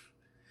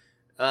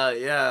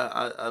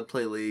 Yeah, I'd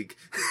play League.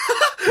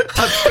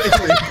 I'd play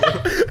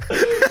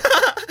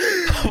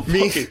League.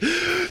 Me.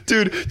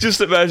 Dude,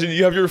 just imagine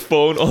you have your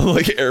phone on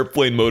like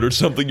airplane mode or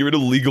something. You're in a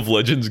League of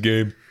Legends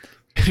game.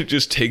 And it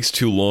just takes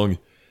too long.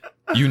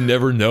 You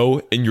never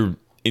know, and your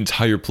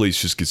entire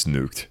place just gets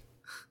nuked.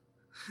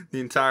 The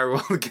entire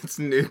world gets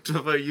nuked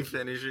before you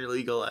finish your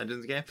League of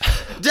Legends game.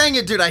 Dang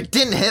it, dude, I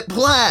didn't hit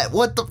plat.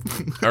 What the...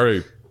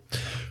 Alright.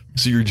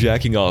 So you're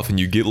jacking off and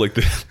you get like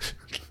the...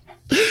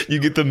 you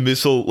get the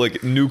missile,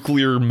 like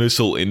nuclear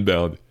missile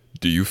inbound.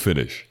 Do you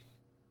finish?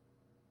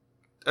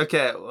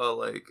 Okay, well,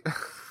 like...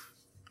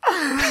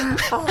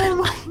 oh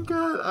my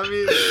god, I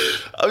mean...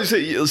 I would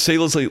say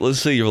let's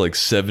say you're like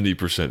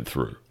 70%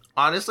 through.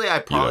 Honestly, I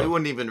probably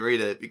wouldn't even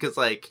read it because,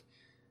 like,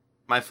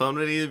 my phone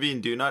would either be in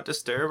Do Not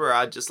Disturb or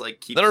I'd just,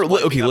 like, keep...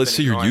 Okay, let's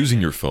say you're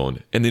using your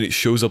phone and then it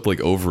shows up, like,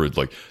 over it,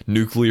 like,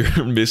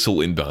 nuclear missile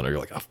inbound. Or you're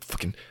like, oh,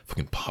 fucking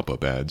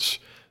pop-up ads.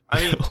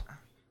 I mean,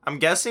 I'm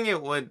guessing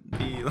it would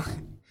be, like...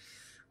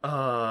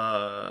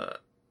 I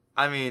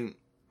mean,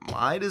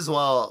 might as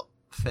well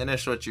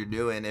finish what you're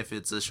doing if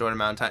it's a short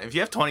amount of time. If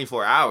you have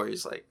 24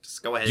 hours, like,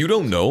 just go ahead. You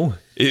don't know.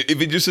 If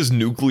it just says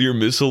nuclear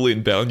missile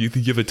inbound, you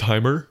think you have a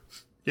timer?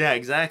 Yeah,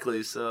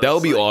 exactly. So that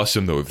would be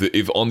awesome, though,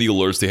 if on the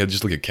alerts they had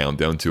just like a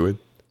countdown to it.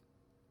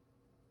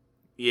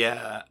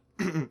 Yeah.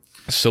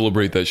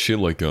 Celebrate that shit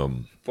like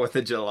 4th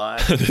of July.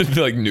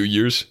 Like New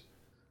Year's.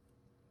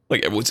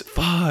 Like everyone's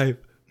 5,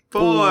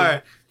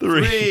 4,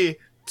 3,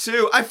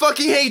 2. I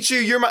fucking hate you.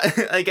 You're my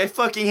like I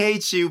fucking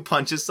hate you.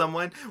 Punches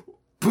someone.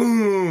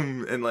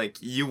 Boom, and like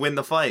you win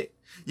the fight.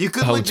 You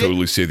could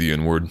totally say the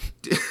N-word.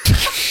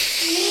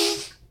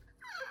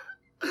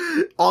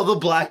 All the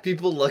black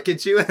people look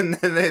at you and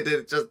then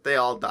they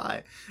all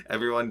die.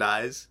 Everyone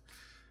dies.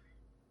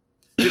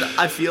 Dude,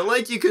 I feel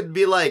like you could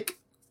be like,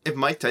 if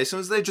Mike Tyson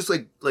was there, just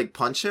like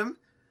punch him,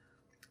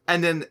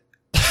 and then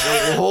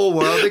the whole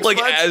world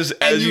explodes. Like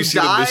as you see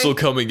the missile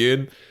coming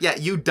in. Yeah,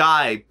 you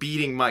die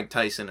beating Mike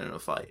Tyson in a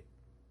fight.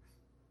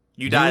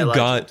 You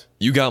die.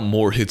 You got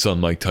more hits on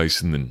Mike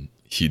Tyson than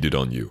he did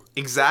on you.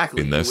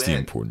 Exactly. And that's the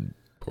important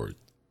part.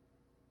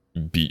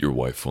 Beat your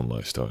wife one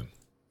last time.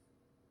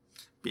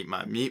 Beat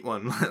my meat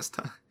one last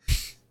time.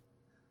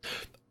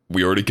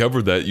 We already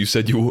covered that. You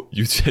said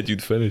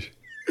you'd finish.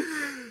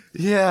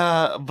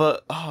 Yeah,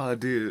 but oh,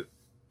 dude,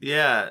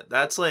 yeah,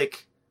 that's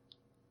like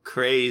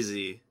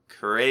crazy.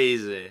 What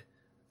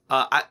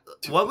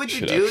would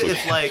you do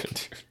if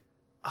like,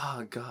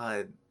 oh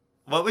god,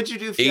 what would you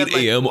do if you 8 had,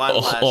 like, a.m. one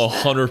last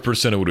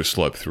 100% I would have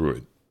slept through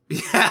it.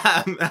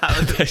 Yeah.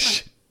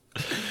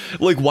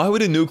 Like, why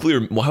would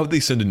they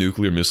send a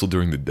nuclear missile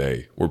during the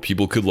day where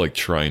people could like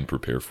try and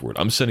prepare for it?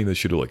 I'm sending that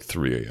shit at like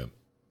 3 a.m.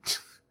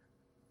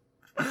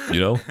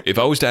 You know, if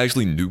I was to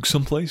actually nuke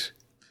someplace,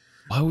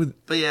 why would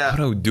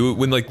I do it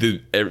when like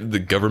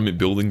the government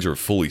buildings are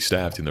fully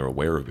staffed and they're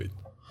aware of it?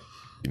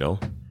 You know?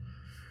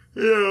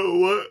 Yeah.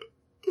 What?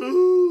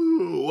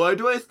 Ooh, why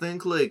do I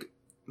think like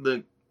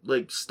the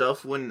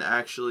stuff wouldn't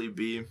actually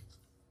be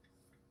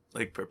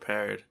like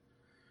prepared?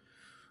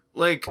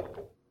 Like.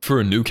 For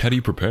a nuke, how do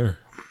you prepare?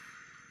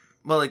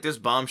 Well, like, there's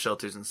bomb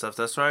shelters and stuff.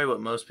 That's probably what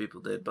most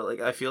people did. But, like,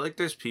 I feel like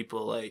there's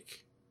people,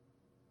 like,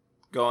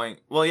 going...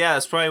 Well, yeah,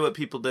 that's probably what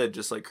people did.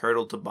 Just, like,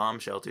 hurtled to bomb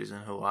shelters in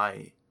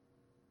Hawaii.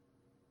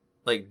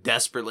 Like,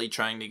 desperately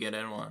trying to get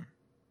in one.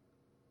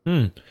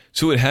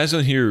 So it has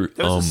on here...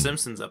 There was a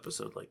Simpsons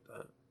episode like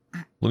that.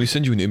 Let me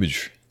send you an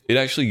image. It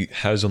actually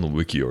has on the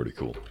wiki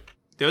article.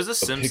 There was a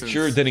Simpsons...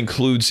 picture that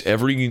includes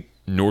every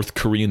North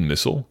Korean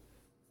missile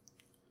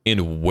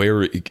and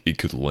where it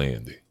could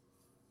land.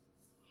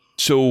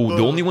 So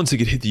the only ones that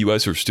could hit the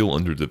U.S. are still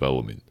under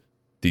development.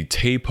 The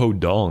Taepo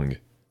Dong.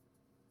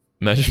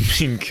 Imagine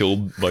being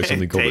killed by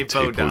something called a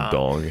Taepo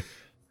Dong.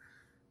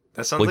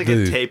 That sounds like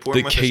a tapeworm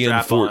with a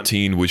strap on. The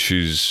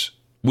KN-14,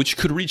 which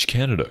could reach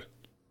Canada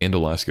and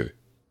Alaska.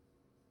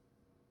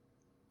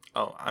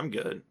 Oh, I'm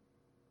good.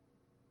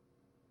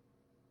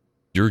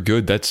 You're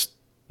good. That's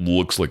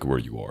looks like where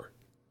you are.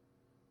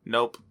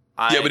 Nope.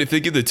 Yeah, but if they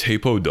get the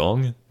Taepo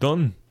Dong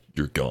done,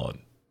 you're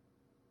gone.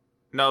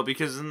 No,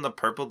 because isn't the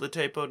purple the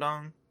Taepo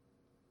Dong?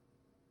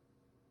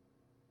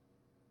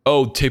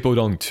 Oh, Taepo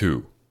Dong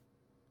 2.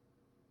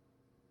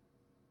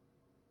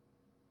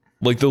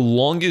 Like, the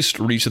longest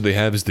reach that they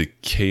have is the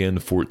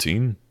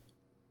KN-14.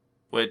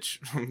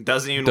 Which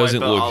doesn't wipe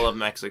out all of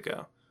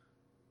Mexico.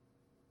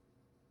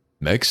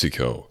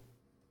 Mexico?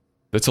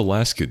 That's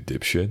Alaska,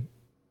 dipshit.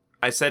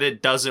 I said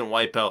it doesn't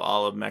wipe out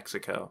all of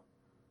Mexico.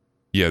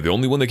 Yeah, the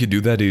only one that could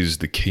do that is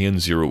the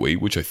KN-08,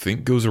 which I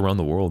think goes around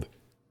the world.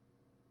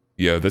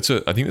 Yeah, I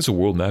think that's a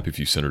world map if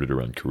you centered it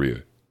around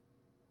Korea.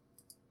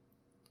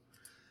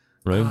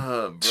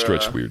 Right?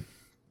 Stretch weird.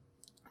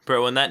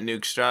 Bro, when that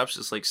nuke drops,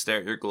 just like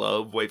stare at your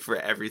globe, wait for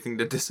everything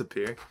to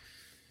disappear.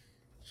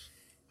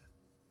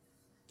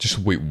 Just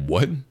wait,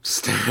 what?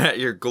 Stare at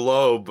your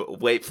globe,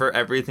 wait for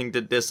everything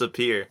to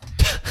disappear.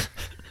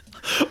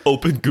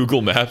 Open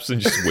Google Maps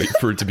and just wait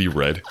for it to be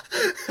red.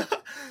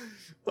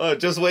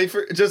 Just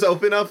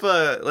open up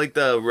like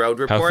the road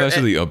report. How fast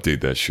do they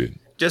update that shit?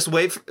 Just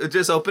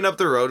open up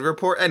the road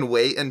report and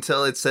wait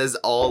until it says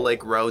all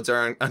like roads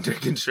are under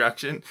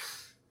construction.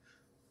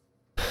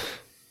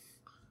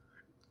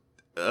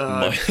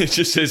 It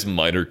just says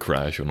minor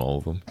crash on all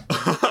of them.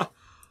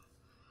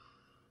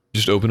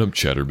 Just open up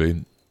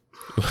Chatterbait.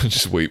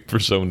 Just wait for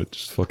someone to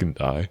just fucking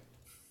die.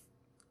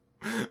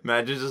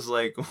 Imagine just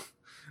like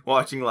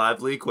watching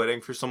Lively,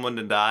 quitting for someone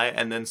to die,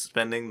 and then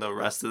spending the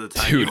rest of the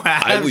time. Dude,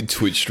 I would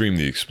Twitch stream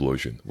the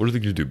explosion. What are they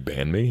gonna do?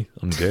 Ban me?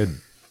 I'm dead.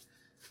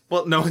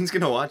 Well, no one's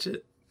gonna watch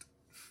it.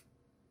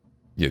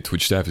 Yeah,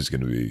 Twitch staff is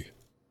gonna be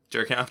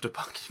jerking off to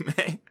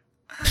Pokimane.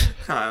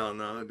 I don't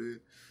know,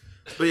 dude.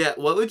 But yeah,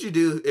 what would you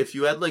do if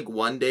you had like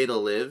one day to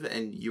live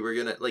and you were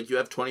gonna like you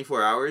have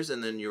 24 hours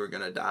and then you were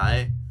gonna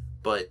die,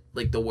 but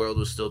like the world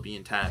would still be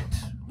intact?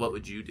 What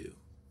would you do?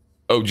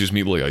 Oh, just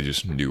me. Like I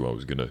just knew I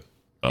was gonna.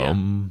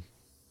 I'm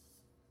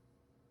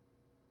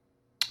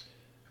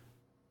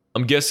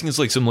guessing it's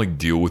like some like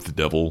deal with the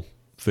devil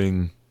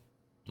thing.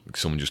 Like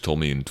someone just told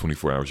me in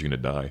 24 hours you're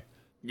gonna die.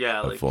 Yeah,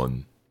 Have like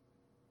fun.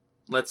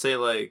 Let's say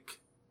like,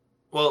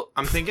 well,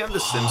 I'm thinking of the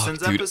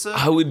Simpsons episode.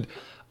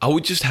 I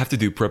would just have to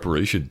do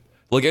preparation.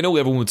 Like I know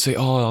everyone would say,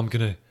 "Oh, I'm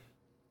gonna,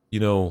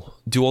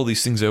 do all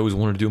these things I always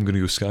wanted to do. I'm gonna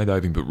go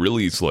skydiving," but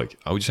really, it's like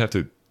I would just have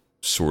to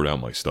sort out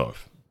my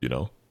stuff.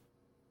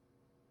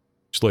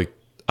 Just like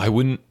I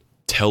wouldn't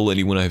tell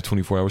anyone I have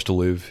 24 hours to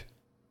live.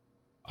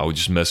 I would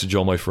just message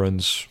all my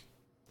friends,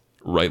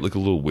 write like a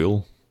little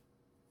will,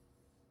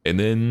 and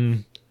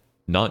then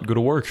not go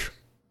to work.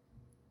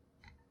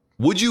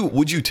 Would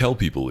you tell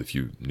people if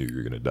you knew you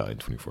were gonna die in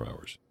 24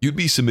 hours? You'd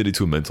be submitted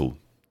to a mental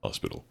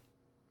hospital.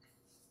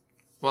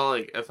 Well,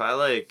 like if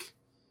I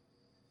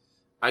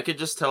could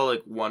just tell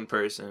like one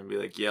person and be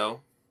like,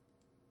 "Yo,"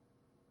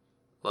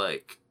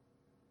 like,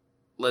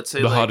 let's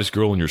say the hottest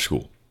girl in your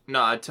school.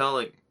 No, I'd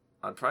probably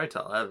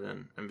tell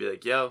Evan and be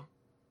like, "Yo,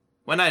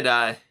 when I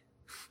die,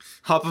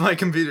 hop on my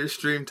computer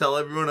stream, tell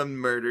everyone I'm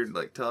murdered,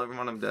 like tell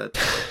everyone I'm dead."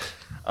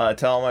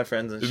 Tell all my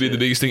friends and It'd shit. be the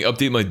biggest thing.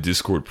 Update my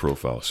Discord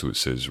profile so it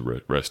says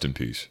rest in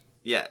peace.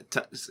 Yeah.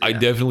 I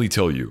definitely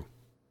tell you.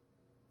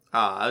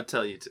 I'd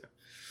tell you too.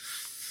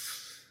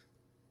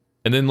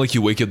 And then like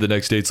you wake up the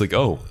next day, it's like,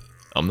 oh,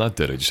 I'm not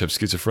dead. I just have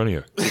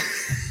schizophrenia.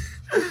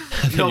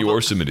 And then you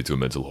are submitted to a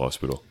mental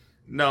hospital.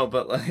 No,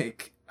 but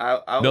like...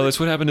 No, that's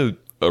what happened to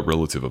a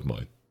relative of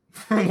mine.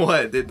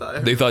 What?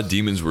 They thought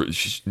demons were...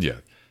 Yeah.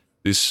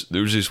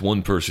 There was this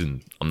one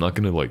person, I'm not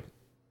going to like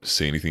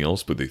say anything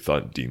else, but they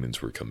thought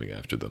demons were coming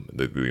after them. And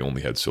they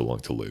only had so long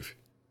to live.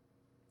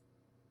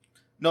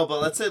 No,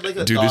 but let's say like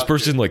a Dude, doctor. This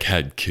person like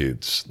had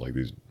kids. Like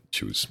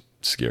she was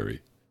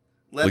scary.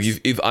 Like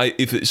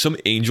if some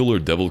angel or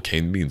devil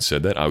came to me and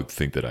said that, I would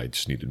think that I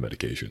just needed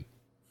medication.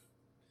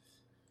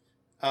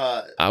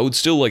 I would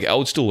still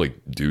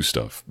do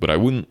stuff, but I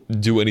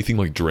wouldn't do anything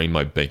like drain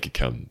my bank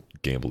account and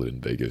gamble it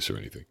in Vegas or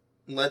anything.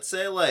 Let's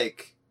say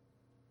like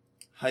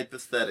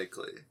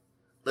hypothetically,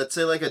 let's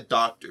say like a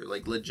doctor,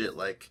 like legit,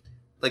 like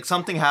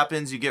something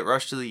happens, you get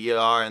rushed to the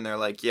ER and they're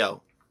like,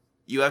 "Yo,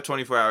 you have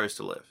 24 hours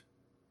to live."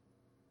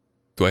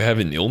 Do I have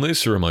an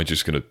illness or am I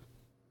just gonna,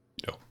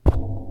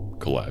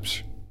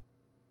 collapse?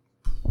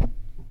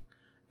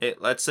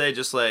 Let's say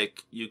just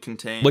like you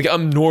contain... Like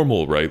I'm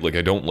normal, right? Like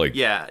I don't like...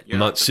 Yeah. I'm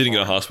not sitting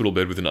in a hospital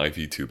bed with an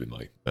IV tube in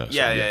my ass.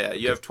 Yeah.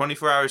 You have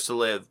 24 hours to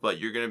live, but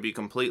you're going to be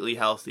completely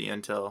healthy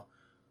until...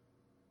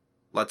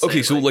 Let's say...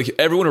 Okay, so like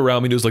everyone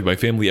around me knows, like my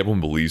family,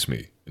 everyone believes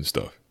me and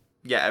stuff.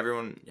 Yeah,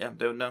 everyone... Yeah,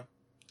 they would know.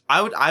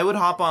 I would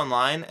hop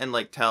online and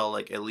like tell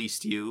like at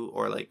least you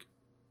or like...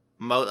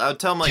 I would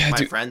tell my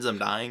friends I'm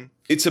dying.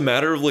 It's a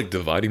matter of like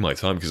dividing my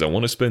time because I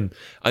want to spend...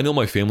 I know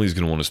my family's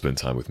going to want to spend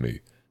time with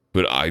me.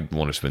 But I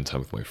want to spend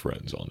time with my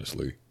friends,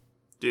 honestly.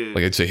 Dude.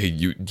 Like, I'd say, hey,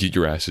 you get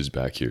your asses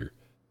back here.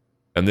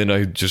 And then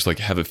I just, like,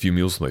 have a few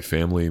meals with my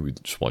family.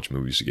 We'd just watch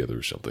movies together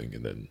or something.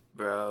 And then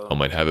I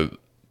might have a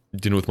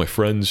dinner with my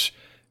friends.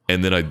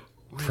 And then I'd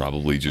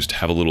probably just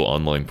have a little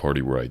online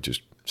party where I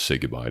just say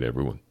goodbye to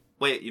everyone.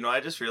 Wait, I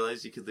just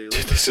realized you could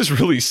literally... This is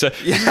really sad.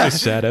 Yeah. This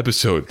is a sad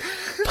episode.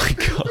 My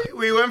God.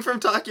 We went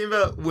from talking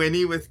about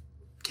Winnie with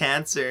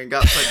cancer and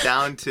got put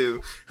down to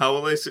how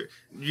will I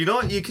you know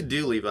what you could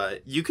do, Levi?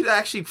 You could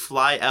actually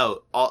fly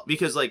out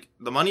because like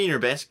the money in your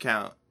bank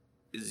account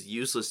is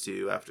useless to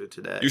you after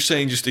today. You're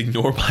saying just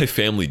ignore my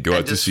family, go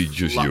out to see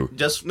just you.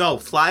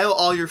 Fly out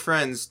all your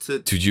friends to...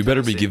 Dude, you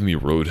better be giving me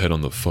roadhead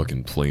on the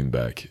fucking plane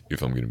back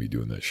if I'm gonna be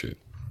doing that shit.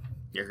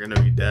 You're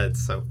gonna be dead,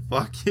 so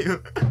fuck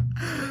you.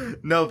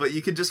 No, but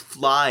you could just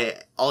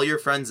fly all your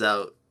friends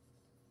out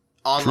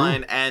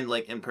online. True. And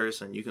like in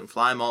person. You can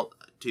fly them all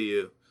to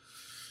you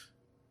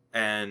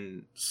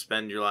and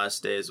spend your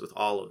last days with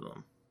all of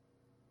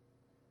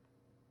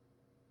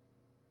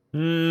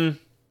them.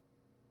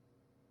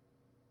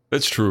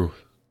 That's true.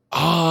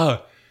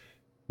 That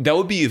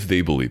would be if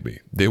they believe me.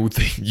 They would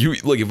think you,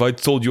 like, if I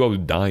told you I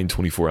would die in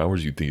 24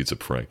 hours, you'd think it's a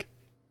prank.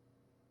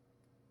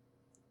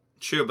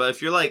 True, but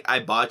if you're like, I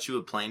bought you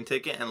a plane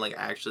ticket and like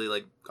actually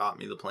like got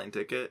me the plane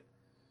ticket,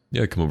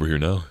 Yeah, come over here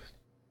now.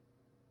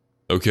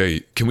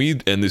 Okay, can we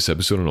end this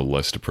episode on a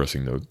less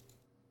depressing note?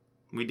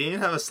 We didn't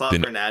have a slot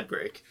for an ad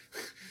break.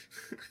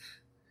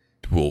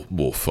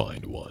 We'll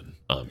find one,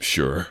 I'm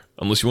sure.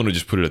 Unless you want to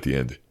just put it at the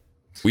end.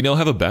 We now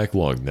have a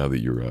backlog now that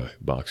your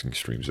boxing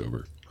stream's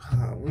over.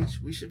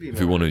 We should be. If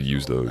we want to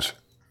use those.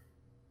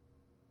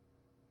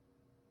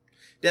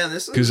 Damn,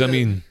 this. Because I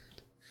mean,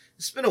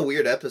 it's been a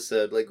weird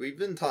episode. Like we've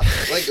been talking.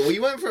 Like we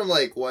went from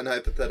like one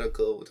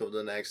hypothetical to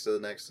the next to the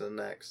next to the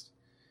next.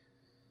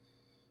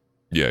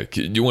 Yeah,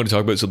 do you want to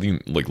talk about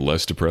something like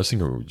less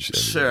depressing, or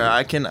just sure?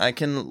 I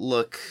can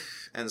look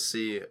and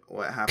see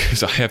what happens.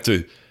 Because I have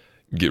to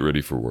get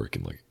ready for work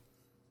in like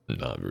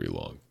not very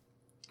long.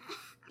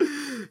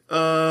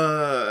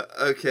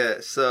 Okay,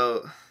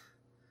 so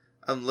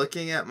I'm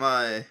looking at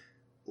my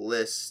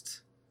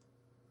list.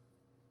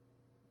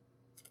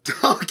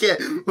 Okay,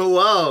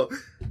 whoa.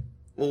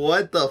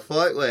 What the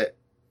fuck? Wait.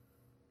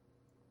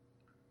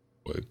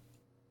 What?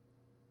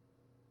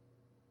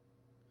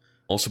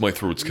 Also, my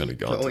throat's kind of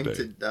gone today. Going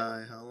to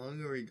die. How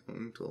long are we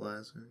going to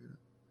last?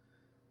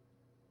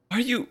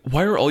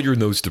 Why are all your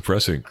notes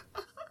depressing?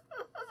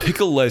 Pick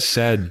a less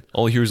sad.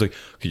 All I hear is like,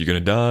 okay, you're gonna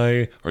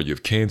die, or you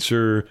have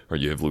cancer, or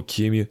you have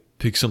leukemia.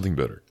 Pick something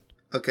better.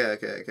 Okay.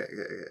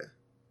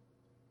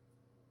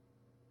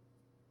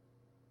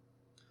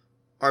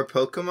 Are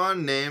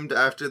Pokemon named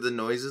after the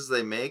noises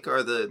they make,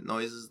 or the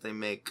noises they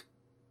make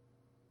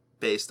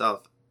based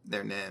off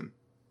their name?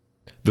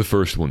 The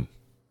first one.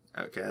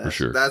 Okay, for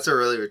sure. That's a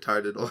really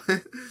retarded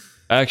one.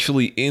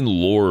 Actually, in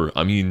lore,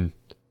 I mean,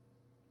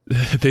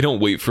 they don't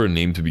wait for a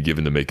name to be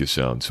given to make a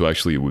sound. So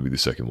actually, it would be the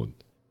second one.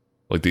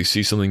 Like they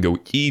see something go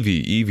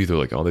Eevee, they're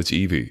like, oh, that's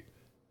Eevee.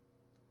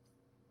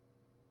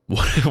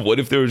 What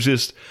if there was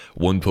just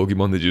one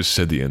Pokemon that just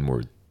said the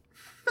N-word?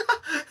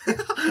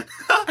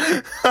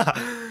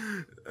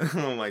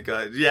 Oh my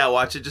god. Yeah,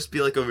 watch it just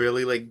be like a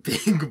really like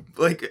big big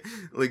black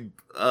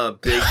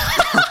big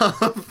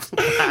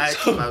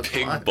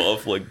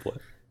buff like black.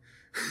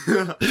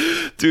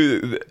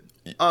 Dude,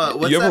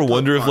 you ever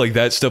wonder if like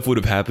that stuff would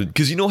have happened?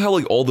 Because you know how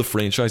like all the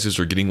franchises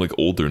are getting like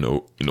older and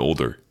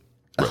older.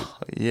 Right. Oh,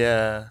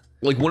 yeah.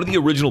 Like one of the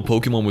original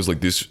Pokemon was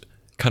like this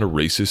kind of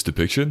racist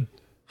depiction.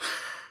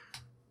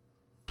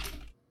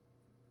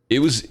 It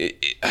was.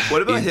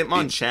 What about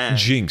Hitmonchan?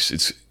 Jinx.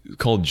 It's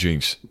called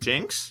Jinx.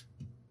 Jinx?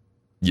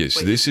 Yes,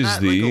 wait, this is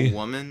that the like a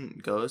woman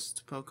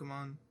ghost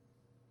Pokemon.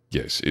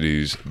 Yes, it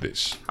is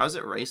this. How's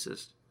it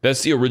racist?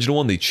 That's the original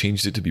one. They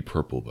changed it to be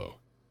purple though.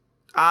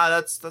 Ah,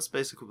 that's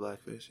basically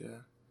blackface. Yeah.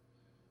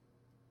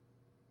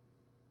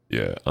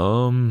 Yeah.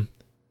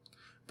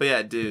 But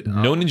yeah, dude.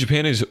 Known in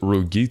Japan as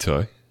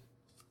Rogita.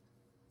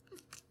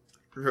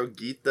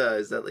 Rogita,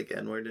 is that like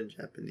N-word in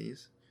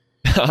Japanese?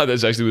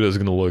 That's actually what I was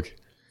gonna look.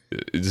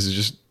 Does it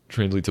just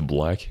translate to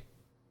black?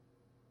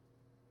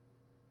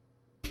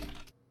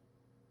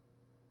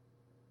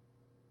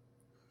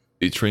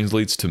 It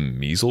translates to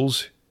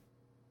measles.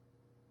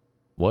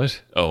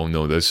 What? Oh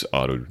no, that's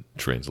auto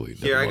translate.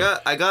 Here,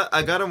 I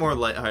got a more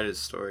lighthearted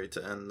story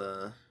to end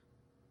the.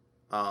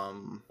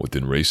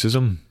 Within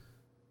racism.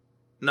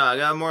 No, I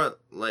got a more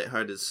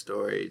lighthearted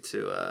story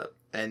to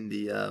end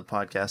the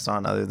podcast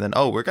on. Other than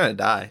we're gonna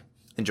die.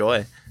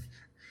 Enjoy.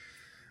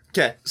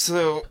 Okay,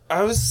 so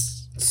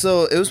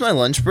it was my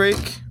lunch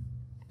break,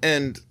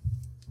 and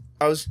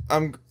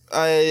I'm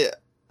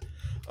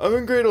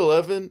in grade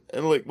 11,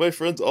 and like my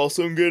friend's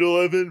also in grade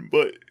 11,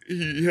 but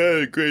he had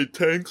a grade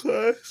 10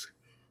 class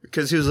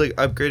because he was like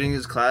upgrading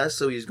his class,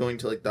 so he's going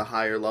to like the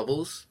higher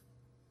levels.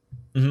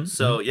 Mm-hmm.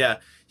 So yeah,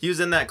 he was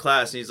in that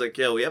class, and he's like,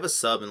 "Yo, we have a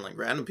sub," and like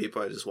random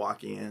people are just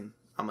walking in.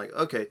 I'm like,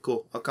 "Okay,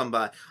 cool, I'll come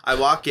by." I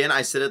walk in,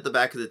 I sit at the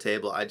back of the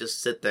table, I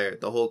just sit there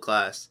the whole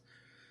class.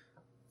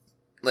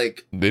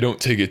 Like they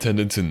don't take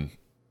attendance and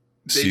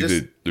see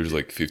that there's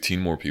like 15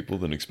 more people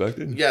than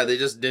expected. Yeah, they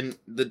just didn't.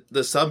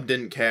 The sub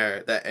didn't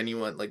care that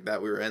anyone like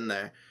that we were in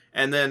there.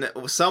 And then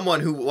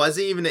someone who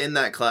wasn't even in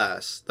that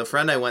class, the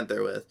friend I went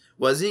there with,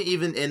 wasn't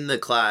even in the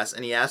class,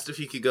 and he asked if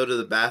he could go to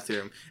the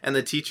bathroom, and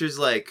the teacher's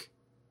like,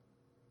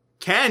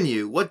 "Can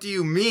you? What do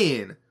you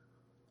mean?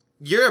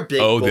 You're a big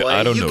boy.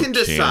 I don't know. You can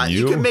decide.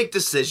 You can make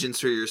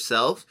decisions for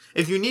yourself.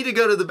 If you need to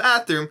go to the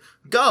bathroom,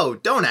 go.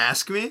 Don't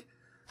ask me."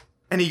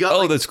 And he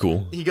got that's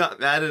cool. He got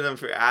mad at him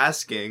for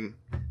asking.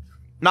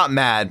 Not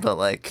mad, but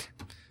like,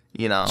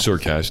 you know,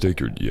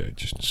 sarcastic or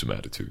just some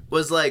attitude.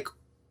 Was like,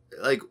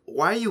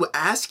 why are you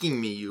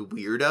asking me, you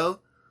weirdo?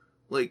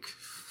 Like,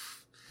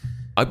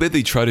 I bet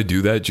they try to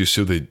do that just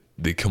so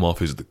they come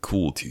off as the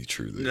cool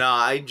teacher. No,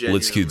 I genuinely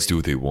lets kids do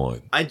what they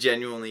want. I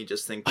genuinely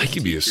just think I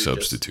can be a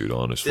substitute.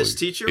 Honestly, this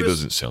teacher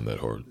doesn't sound that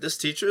hard. This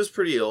teacher is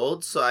pretty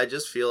old, so I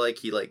just feel like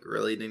he like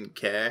really didn't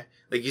care.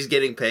 Like he's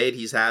getting paid,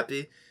 he's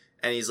happy,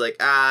 and he's like,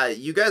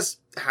 you guys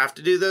have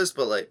to do this,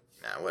 but like,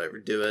 whatever,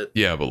 do it.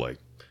 Yeah, but like,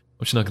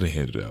 I'm just not gonna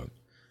hand it out.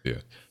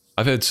 Yeah,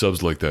 I've had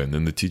subs like that, and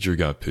then the teacher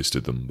got pissed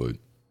at them. But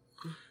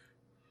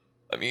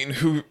I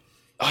mean,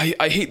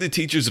 I hate the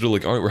teachers that are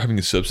like, all right, we're having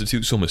a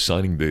substitute, so I'm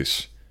assigning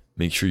this.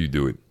 Make sure you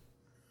do it.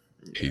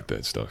 Yeah. Hate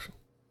that stuff.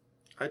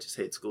 I just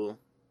hate school.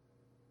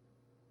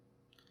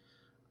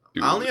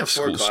 Dude, I only have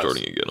 4 school's classes.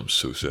 starting again. I'm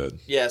so sad.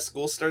 Yeah,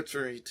 school starts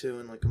for me too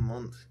in like a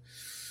month.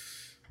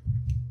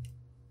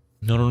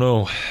 I don't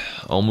know.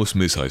 I almost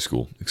miss high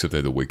school, except I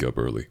had to wake up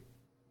early.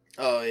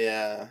 Oh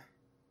yeah.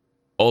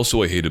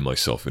 Also, I hated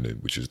myself in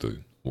it, which is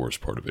the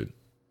worst part of it.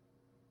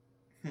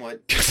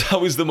 What? Because I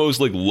was the most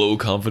like low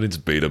confidence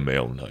beta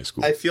male in high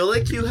school. I feel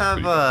like you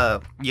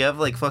have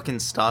like fucking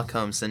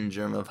Stockholm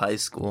syndrome of high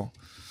school.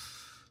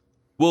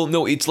 Well,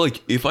 no, it's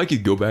like if I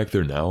could go back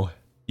there now,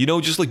 you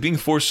know, just like being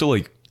forced to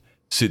like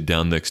sit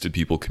down next to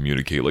people,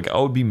 communicate, like I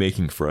would be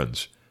making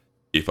friends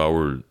if I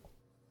were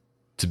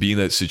to be in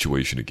that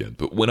situation again.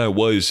 But when I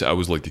was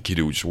like the kid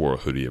who just wore a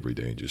hoodie every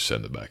day and just sat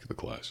in the back of the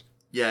class.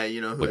 Yeah,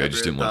 you know, like I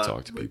just didn't want to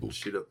talk to people.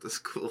 Shoot up the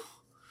school.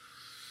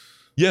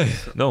 Yeah,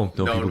 no one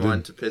people wanted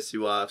didn't. to piss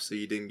you off, so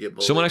you didn't get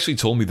bullied. Someone actually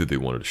told me that they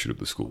wanted to shoot up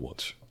the school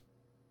once.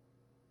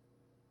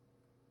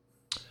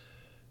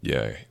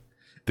 Yeah,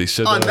 they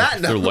said that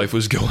if their life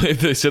was going.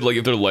 They said like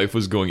if their life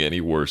was going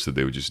any worse, that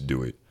they would just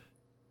do it.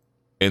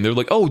 And they're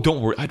like, "Oh, don't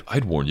worry,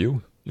 I'd warn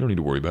you. You don't need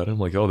to worry about it." I'm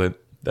like, "Oh,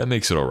 that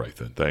makes it all right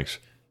then. Thanks."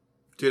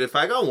 Dude, if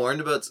I got warned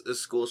about a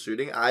school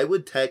shooting, I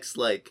would text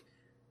like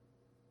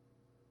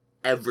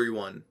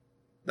everyone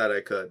that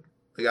I could.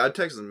 Like, I'd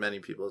text as many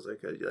people as I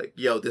could. Like,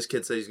 yo, this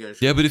kid said he's gonna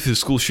shoot. Yeah, but if the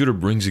school shooter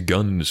brings a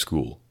gun into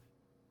school,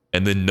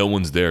 and then no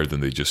one's there, then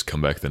they just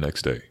come back the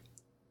next day.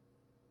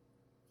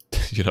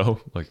 You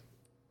know, like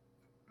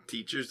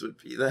teachers would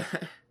be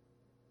there.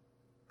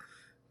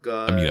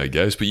 God. I mean, I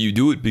guess, but you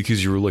do it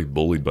because you were like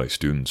bullied by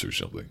students or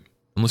something.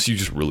 Unless you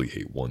just really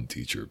hate one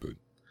teacher, but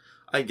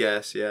I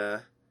guess,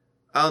 yeah.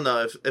 I don't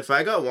know. If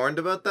I got warned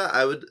about that,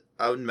 I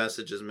would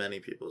message as many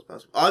people as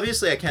possible.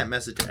 Obviously, I can't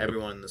message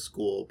everyone in the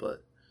school,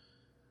 but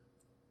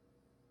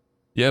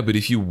yeah, but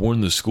if you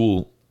warn the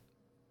school,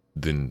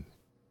 then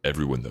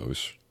everyone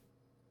knows.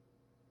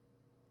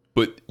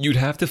 But you'd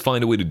have to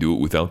find a way to do it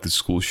without the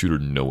school shooter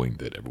knowing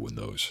that everyone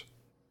knows.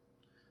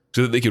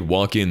 So that they could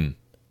walk in,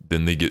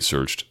 then they get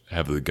searched,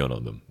 have the gun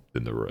on them,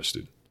 then they're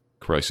arrested.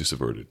 Crisis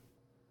averted.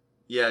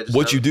 Yeah.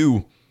 What you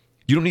do,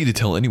 you don't need to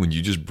tell anyone.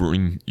 You just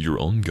bring your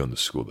own gun to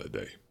school that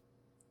day.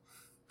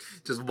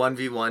 Just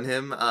 1v1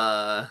 him.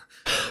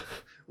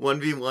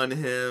 1v1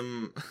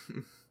 him.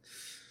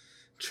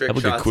 Trick have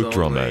like shots a quick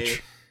draw only.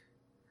 match.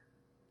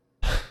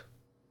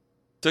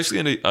 It's actually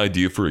an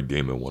idea for a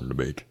game I wanted to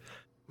make.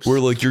 Where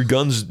like your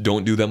guns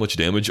don't do that much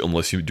damage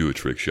unless you do a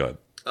trick shot.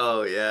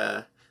 Oh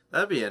yeah.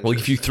 That'd be interesting. Like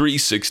if you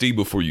 360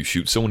 before you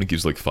shoot someone, it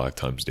gives like 5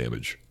 times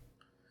damage.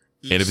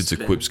 Each and if it's a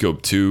spin. quick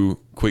scope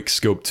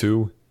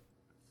 2.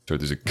 Sorry,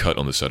 there's a cut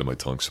on the side of my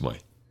tongue, so my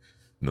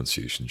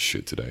enunciation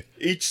shit today.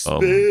 Each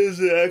spin is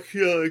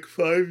actually like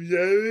 5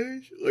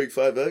 damage? Like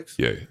 5x?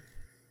 Yeah.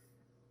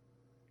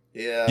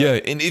 Yeah. Yeah,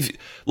 and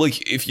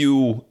if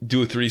you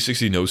do a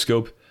 360 no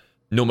scope,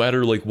 no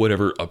matter like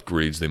whatever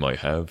upgrades they might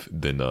have,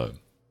 then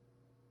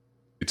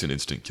it's an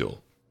instant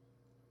kill.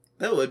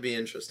 That would be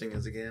interesting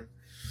as a game.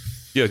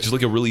 Yeah, just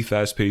like a really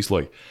fast paced,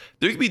 like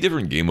there could be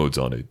different game modes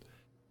on it.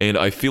 And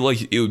I feel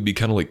like it would be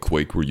kind of like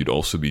Quake where you'd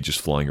also be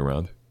just flying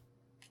around.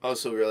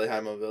 Also really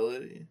high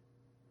mobility.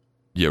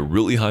 Yeah,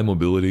 really high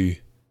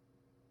mobility.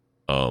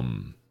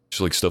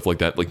 Just like stuff like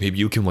that. Like maybe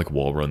you can like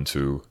wall run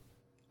too.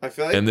 I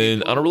feel like and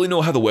then I don't really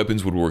know how the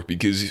weapons would work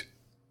because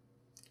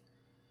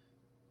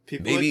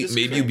maybe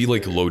you'd be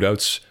like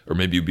loadouts, or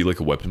maybe you'd be like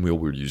a weapon wheel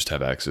where you just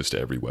have access to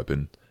every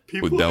weapon.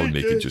 But that would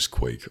make it just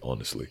Quake,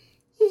 honestly.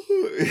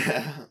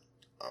 Yeah.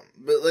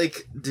 But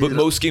like, dude, but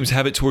most games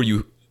have it to where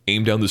you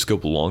aim down the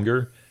scope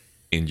longer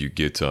and you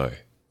get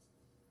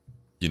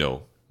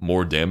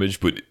more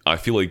damage, but I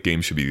feel like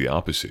games should be the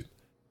opposite.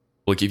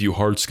 Like if you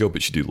hard scope,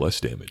 it should do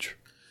less damage.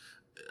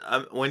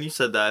 When you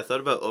said that, I thought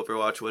about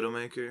Overwatch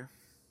Widowmaker.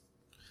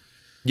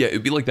 Yeah,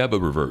 it'd be like that,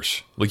 but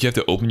reverse. Like you have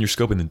to open your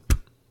scope and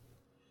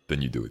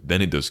then you do it.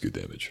 Then it does good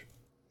damage.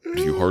 But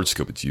if you hard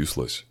scope, it's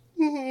useless.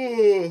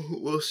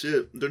 Well,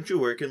 shit. Don't you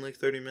work in like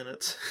 30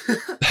 minutes?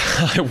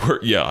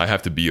 I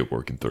have to be at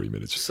work in 30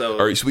 minutes. All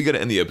right, so we got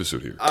to end the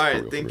episode here. All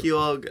right, thank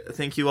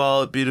you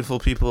all, beautiful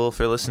people,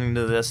 for listening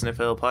to the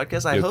SNFL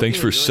podcast. I hope thanks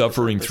for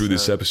suffering through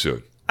this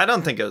episode. I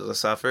don't think it was a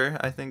suffer.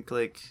 I think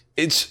like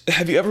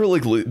have you ever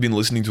like been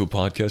listening to a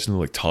podcast and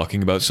they're like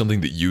talking about something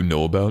that you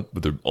know about,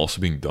 but they're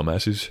also being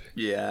dumbasses?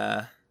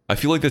 Yeah. I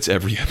feel like that's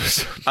every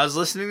episode. I was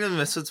listening to the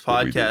Misfits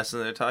podcast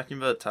and they're talking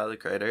about Tyler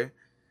Kreider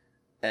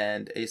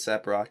and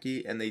A$AP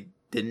Rocky, and they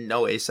didn't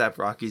know A$AP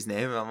Rocky's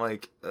name. And I'm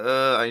like,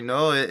 I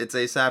know it. It's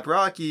A$AP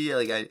Rocky.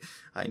 Like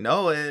I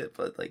know it,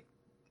 but like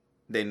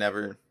they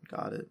never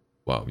got it.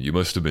 Wow, you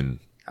must have been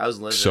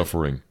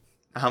suffering.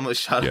 I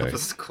almost shot up a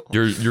school.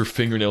 Your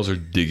fingernails are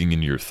digging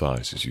into your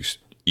thighs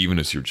even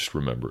as you just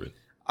remember it.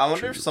 I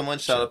wonder if someone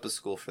shot up a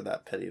school for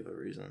that petty of a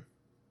reason.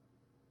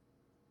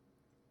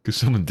 Because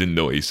someone didn't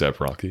know A$AP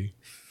Rocky.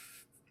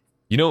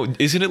 You know,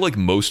 isn't it like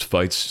most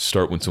fights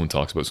start when someone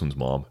talks about someone's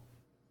mom?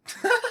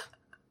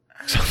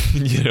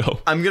 You know,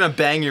 I'm gonna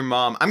bang your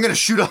mom. I'm gonna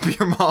shoot up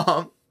your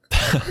mom.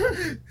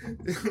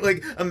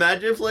 Like,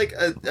 imagine if like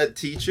a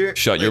teacher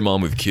shot your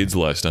mom with kids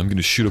last time. I'm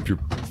gonna shoot up your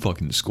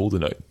fucking school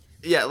tonight.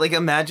 Yeah, like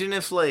imagine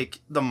if like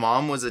the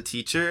mom was a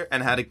teacher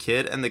and had a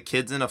kid, and the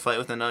kid's in a fight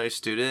with another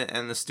student,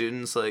 and the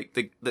student's like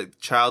the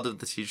child of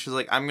the teacher's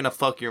like, I'm gonna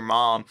fuck your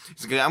mom.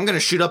 He's like, I'm gonna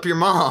shoot up your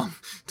mom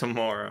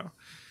tomorrow.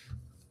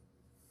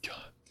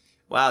 God.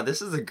 Wow,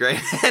 this is a great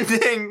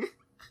ending.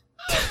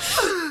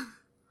 I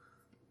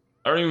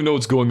don't even know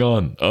what's going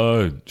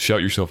on.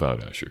 Shout yourself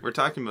out, Asher. We're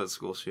talking about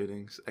school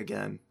shootings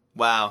again.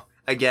 Wow,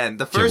 again,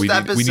 the first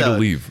episode. We need to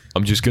leave.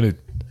 I'm just gonna.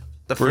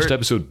 The first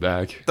episode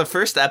back. The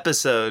first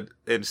episode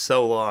in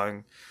so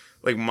long,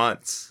 like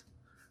months.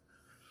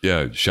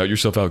 Yeah, shout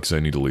yourself out because I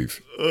need to leave.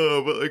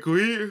 But like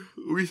we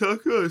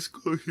talk about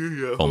school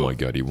shooting. Oh my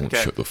god, he won't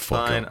shut the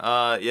fuck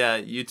up. Yeah,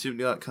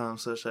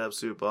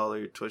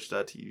 youtube.com/absoluteballer,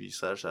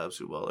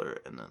 twitch.tv/absoluteballer,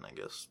 and then I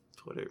guess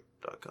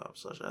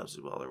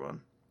twitter.com/absoluteballer1.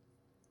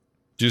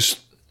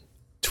 Just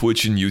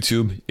Twitch and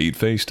YouTube,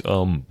 8-faced.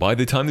 By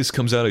the time this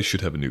comes out, I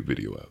should have a new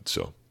video out,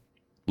 so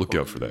look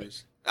out for that.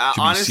 Should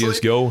honestly, be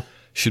CSGO,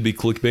 should be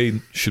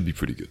clickbait, should be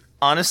pretty good.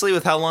 Honestly,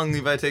 with how long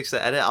Levi takes to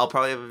edit, I'll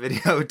probably have a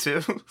video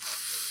too.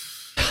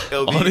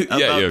 It'll be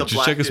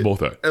just check us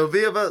both out. It'll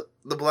be about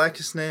the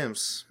blackest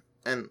names.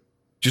 And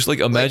just like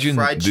imagine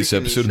this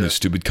episode and the Isha.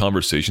 stupid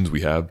conversations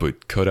we have,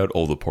 but cut out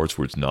all the parts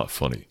where it's not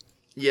funny.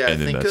 Yeah,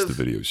 and then that's the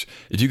videos.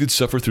 If you could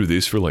suffer through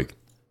this for like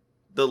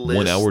the list.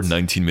 1 hour,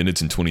 19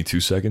 minutes, and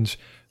 22 seconds,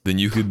 then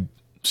you could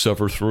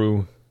suffer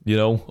through,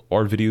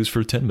 our videos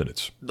for 10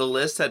 minutes. The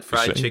list had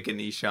fried chicken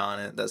Isha on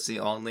it. That's the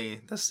only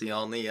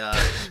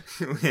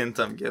hint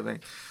I'm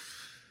giving.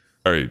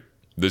 All right.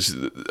 Thanks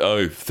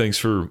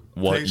for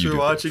watching. Thanks for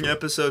watching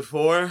episode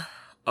 4.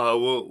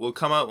 We'll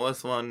come out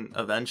with one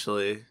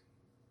eventually.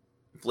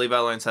 If Levi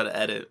learns how to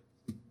edit.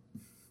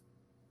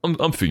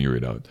 I'm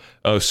figuring it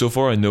out. So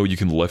far, I know you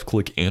can left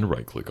click and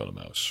right click on a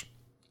mouse.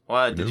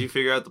 What? Did you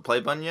figure out the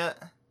play button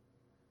yet?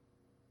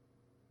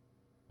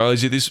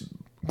 Is it this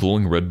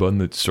glowing red button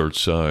that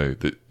starts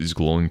that is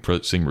glowing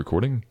pressing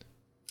recording?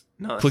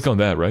 No. Click on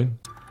that, right?